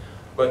everything,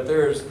 but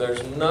there's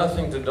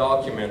nothing to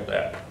document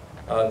that.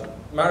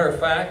 Matter of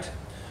fact,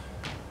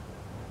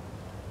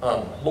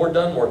 Lord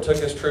Dunmore took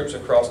his troops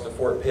across to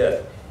Fort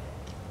Pitt,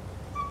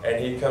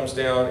 and he comes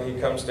down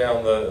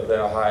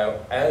the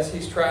Ohio. As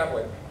he's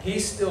traveling,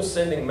 he's still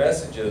sending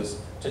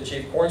messages to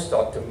Chief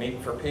Cornstalk to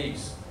meet for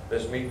peace.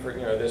 This meet,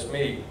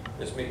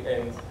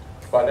 and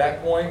by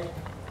that point,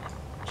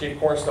 Chief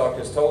Cornstalk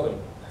has told him,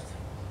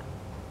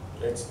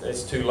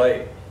 it's too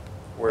late.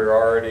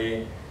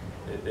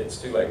 It's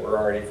too late. We're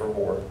already for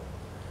war.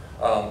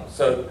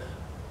 So,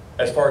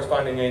 as far as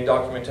finding any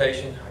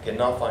documentation, I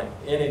cannot find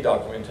any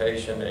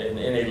documentation in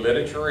any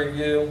literature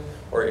review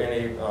or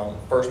any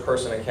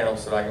first-person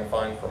accounts that I can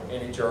find from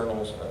any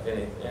journals of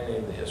any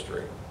of the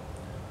history.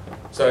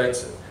 So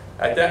it's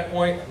at that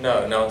point,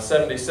 no. Now in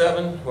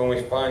 '77, when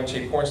we find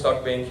Chief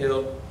Cornstalk being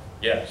killed,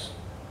 yes,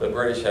 the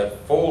British have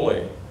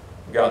fully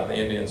gotten the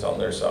Indians on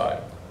their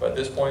side. But at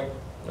this point,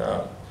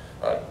 no.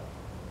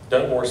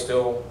 Dunmore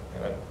still,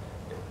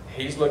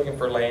 he's looking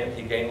for land.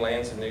 He gained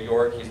lands in New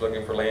York. He's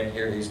looking for land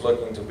here. He's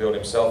looking to build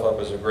himself up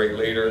as a great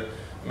leader,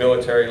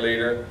 military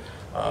leader,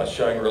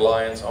 showing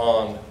reliance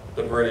on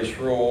the British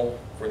rule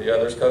for the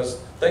others, because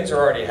things are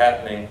already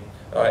happening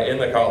in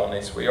the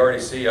colonies. We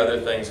already see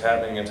other things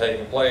happening and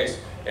taking place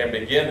and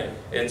beginning.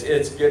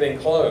 It's getting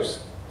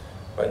close,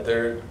 but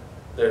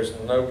there's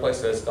no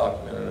place that's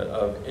documented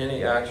of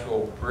any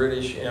actual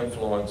British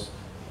influence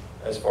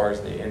as far as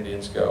the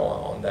Indians go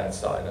on that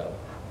side of it.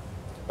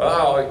 But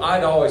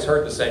I'd always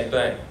heard the same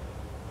thing.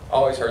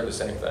 Always heard the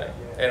same thing.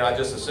 And I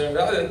just assumed,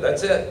 oh,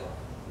 that's it.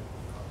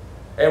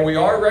 And we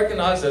are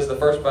recognized as the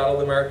first battle of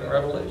the American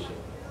Revolution.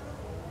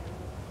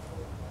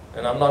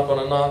 And I'm not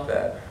going to knock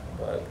that,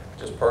 but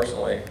just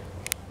personally,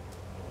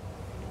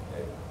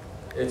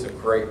 it's a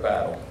great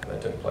battle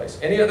that took place.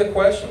 Any other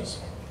questions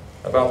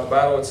about the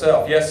battle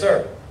itself? Yes,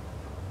 sir?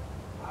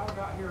 I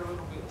got here a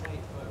little bit late,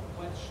 but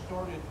what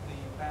started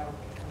the battle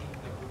between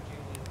the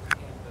Virginians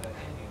and the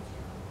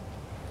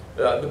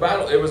Indians? The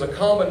battle, it was a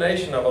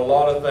combination of a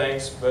lot of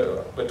things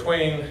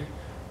between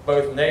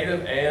both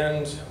native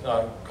and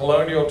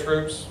colonial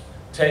troops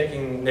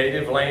taking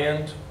native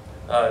land,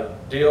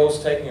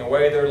 deals taking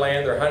away their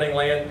land, their hunting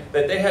land,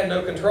 that they had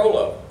no control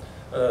of.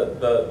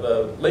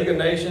 The League of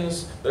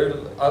Nations, they're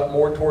up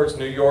more towards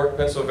New York,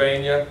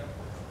 Pennsylvania.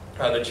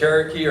 The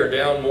Cherokee are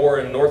down more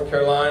in North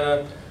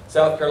Carolina,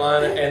 South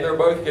Carolina, and they're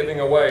both giving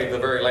away the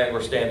very land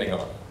we're standing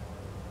on.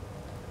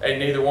 And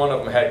neither one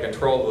of them had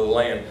control of the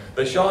land.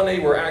 The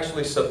Shawnee were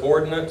actually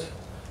subordinate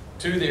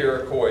to the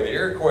Iroquois. The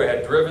Iroquois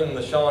had driven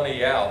the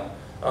Shawnee out.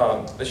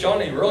 The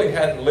Shawnee really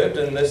hadn't lived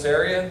in this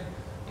area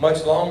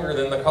much longer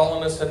than the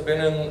colonists had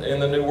been in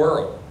the New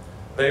World.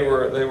 They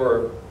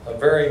were a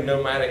very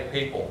nomadic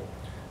people,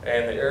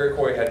 and the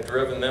Iroquois had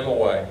driven them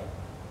away.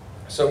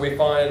 So we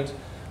find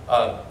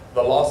the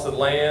loss of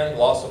land,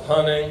 loss of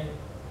hunting.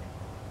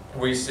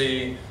 We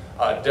see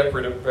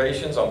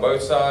depredations on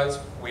both sides.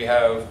 We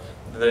have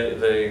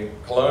the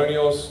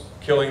colonials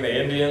killing the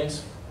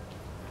Indians.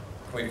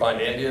 We find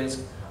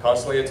Indians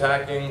constantly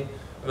attacking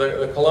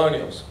the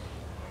colonials.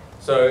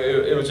 So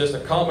it was just a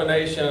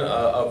combination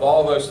of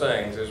all those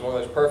things. It was one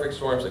of those perfect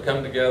storms that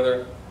come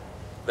together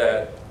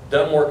that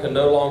Dunmore can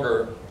no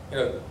longer,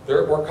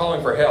 we're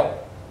calling for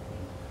help.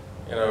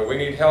 We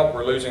need help.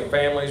 We're losing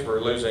families.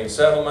 We're losing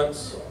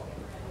settlements.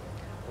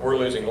 We're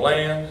losing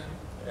land.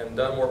 And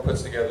Dunmore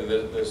puts together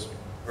this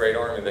great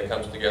army that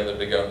comes together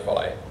to go and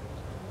fight.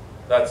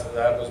 That's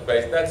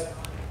the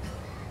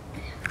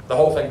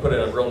whole thing put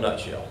in a real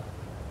nutshell.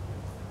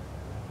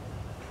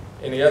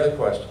 Any other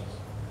questions?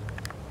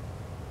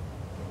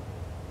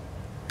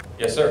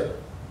 Yes, sir.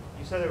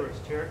 You said there was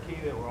Cherokee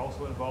that were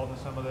also involved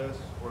in some of this.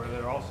 Were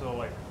there also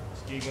like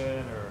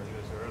Muskegon, or is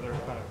there other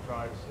kind of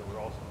tribes that were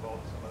also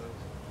involved in some of this?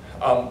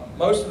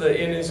 Most of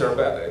the Indians are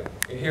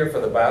here for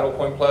the battle,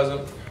 Point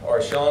Pleasant, are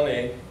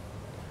Shawnee,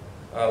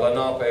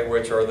 Lenape,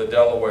 which are the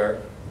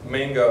Delaware,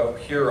 Mingo,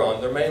 Huron.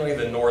 They're mainly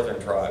the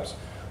northern tribes.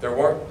 There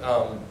weren't,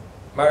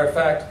 matter of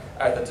fact,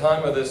 at the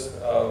time of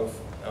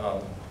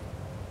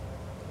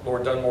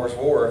Lord Dunmore's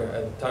War,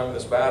 at the time of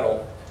this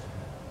battle,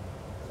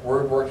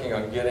 we're working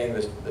on getting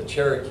the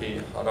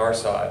Cherokee on our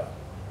side.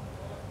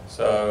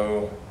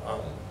 So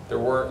there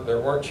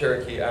weren't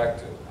Cherokee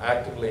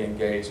actively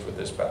engaged with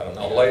this battle.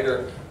 Now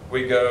later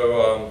we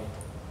go,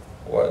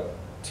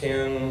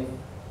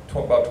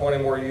 about 20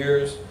 more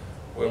years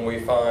when we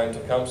find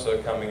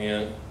Tecumseh coming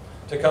in.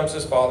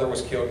 Tecumseh's father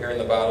was killed here in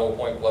the Battle of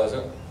Point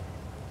Pleasant.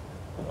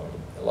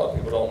 A lot of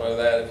people don't know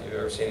that if you've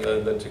ever seen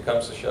the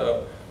Tecumseh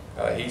show.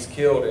 He's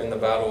killed in the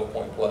Battle of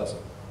Point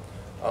Pleasant.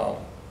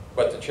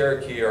 But the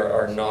Cherokee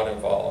are not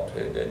involved.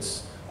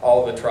 It's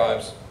all the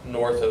tribes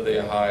north of the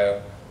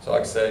Ohio. So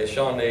like I say,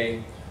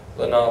 Shawnee,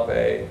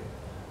 Lenape,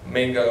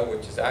 Mingo,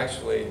 which is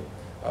actually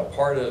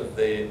part of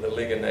the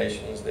League of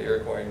Nations, the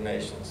Iroquois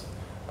nations.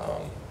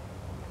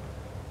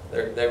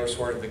 They were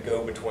sort of the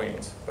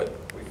go-betweens, but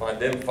we find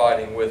them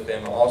fighting with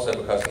them also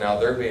because now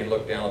they're being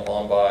looked down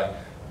upon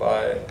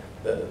by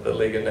the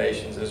League of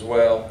Nations as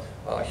well.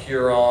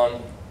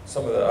 Huron,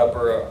 some of the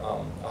upper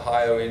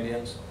Ohio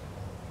Indians,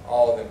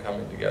 all of them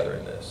coming together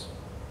in this.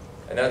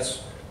 And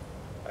that's,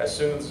 as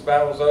soon as this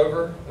battle's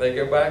over, they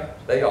go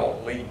back, they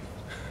all leave.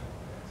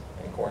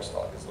 And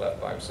Cornstalk is left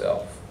by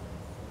himself.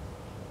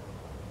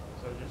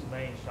 So just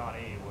main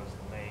Shawnee was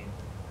the main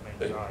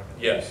tribe?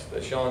 Yes, the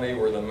Shawnee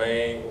were the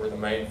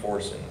main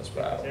force in this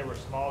battle. They were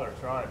smaller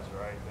tribes,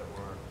 right? That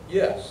were.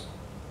 Yes,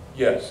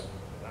 yes.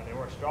 And they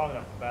weren't strong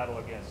enough to battle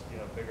against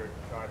bigger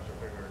tribes or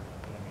bigger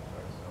enemies,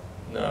 right? So.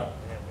 No.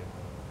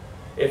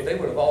 If they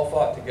would have all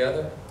fought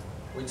together,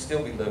 we'd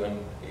still be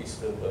living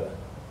east of the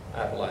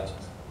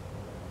Appalachians.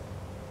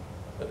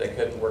 But they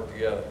couldn't work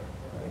together.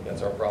 I think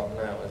that's our problem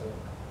now, isn't it?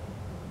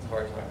 It's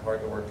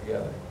hard to work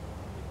together.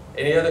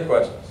 Any other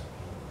questions?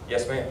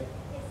 Yes, ma'am. Is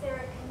there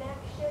a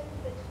connection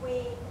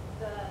between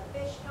the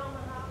fish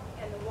tomahawk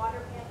and the water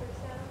panther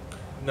center?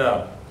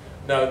 No.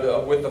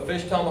 With the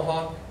fish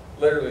tomahawk,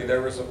 literally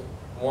there was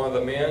one of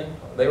the men,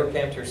 they were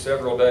camped here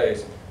several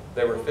days.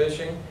 They were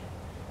fishing,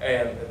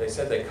 and they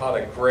said they caught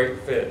a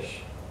great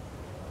fish.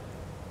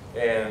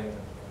 And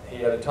he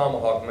had a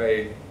tomahawk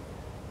made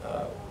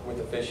with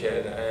the fish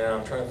head, and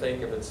I'm trying to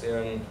think if it's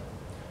in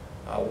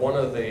one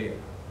of the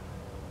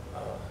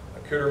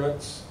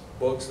accoutrements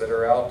books that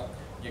are out.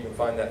 You can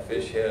find that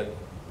fish head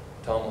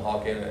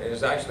tomahawk in it. It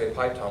was actually a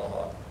pipe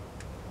tomahawk.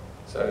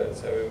 So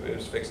it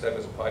was fixed up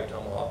as a pipe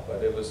tomahawk,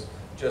 but it was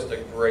just a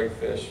great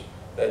fish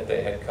that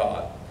they had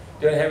caught.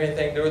 Didn't have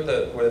anything to do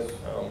with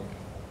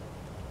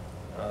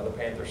the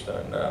panther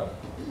stone, no.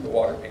 The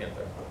water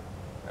panther,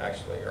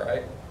 actually,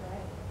 right?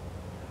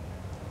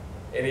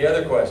 Any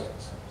other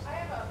questions? I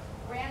have a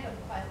random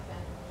question.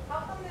 How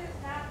come there's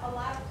not a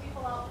lot of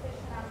people out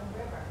fishing on the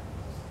river?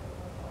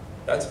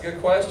 That's a good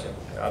question.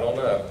 I don't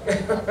know.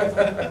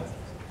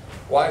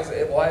 We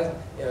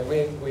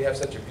have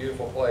such a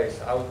beautiful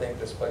place. I would think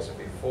this place would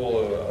be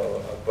full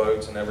of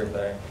boats and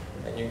everything.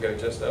 And you can go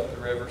just up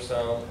the river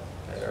some,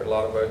 and there are a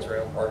lot of boats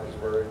around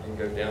Parkersburg. You can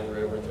go down the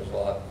river and there's a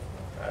lot,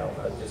 I don't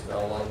know, just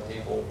not a lot of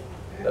people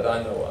that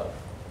I know of.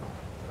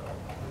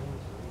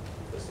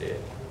 That's it.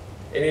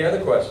 Any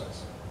other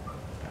questions?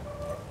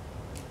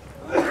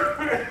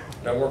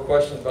 No more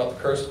questions about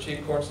the curse of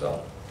Chief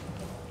Cornstalk?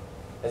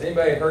 Has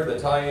anybody heard the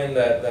tie-in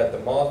that the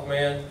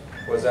Mothman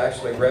was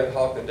actually Red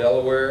Hawk the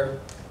Delaware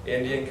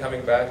Indian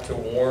coming back to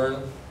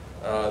warn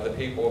the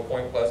people of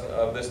Point Pleasant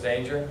of this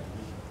danger?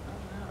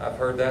 I've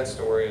heard that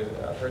story.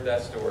 I've heard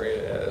that story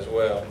as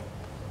well.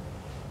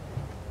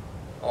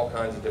 All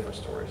kinds of different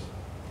stories.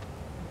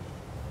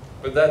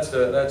 But that's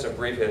a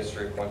brief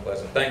history of Point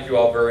Pleasant. Thank you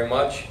all very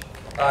much.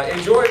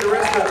 Enjoy the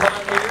rest of the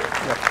time here.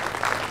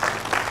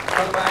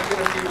 Come back in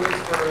a few weeks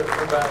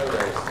for Battle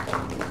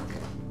Days.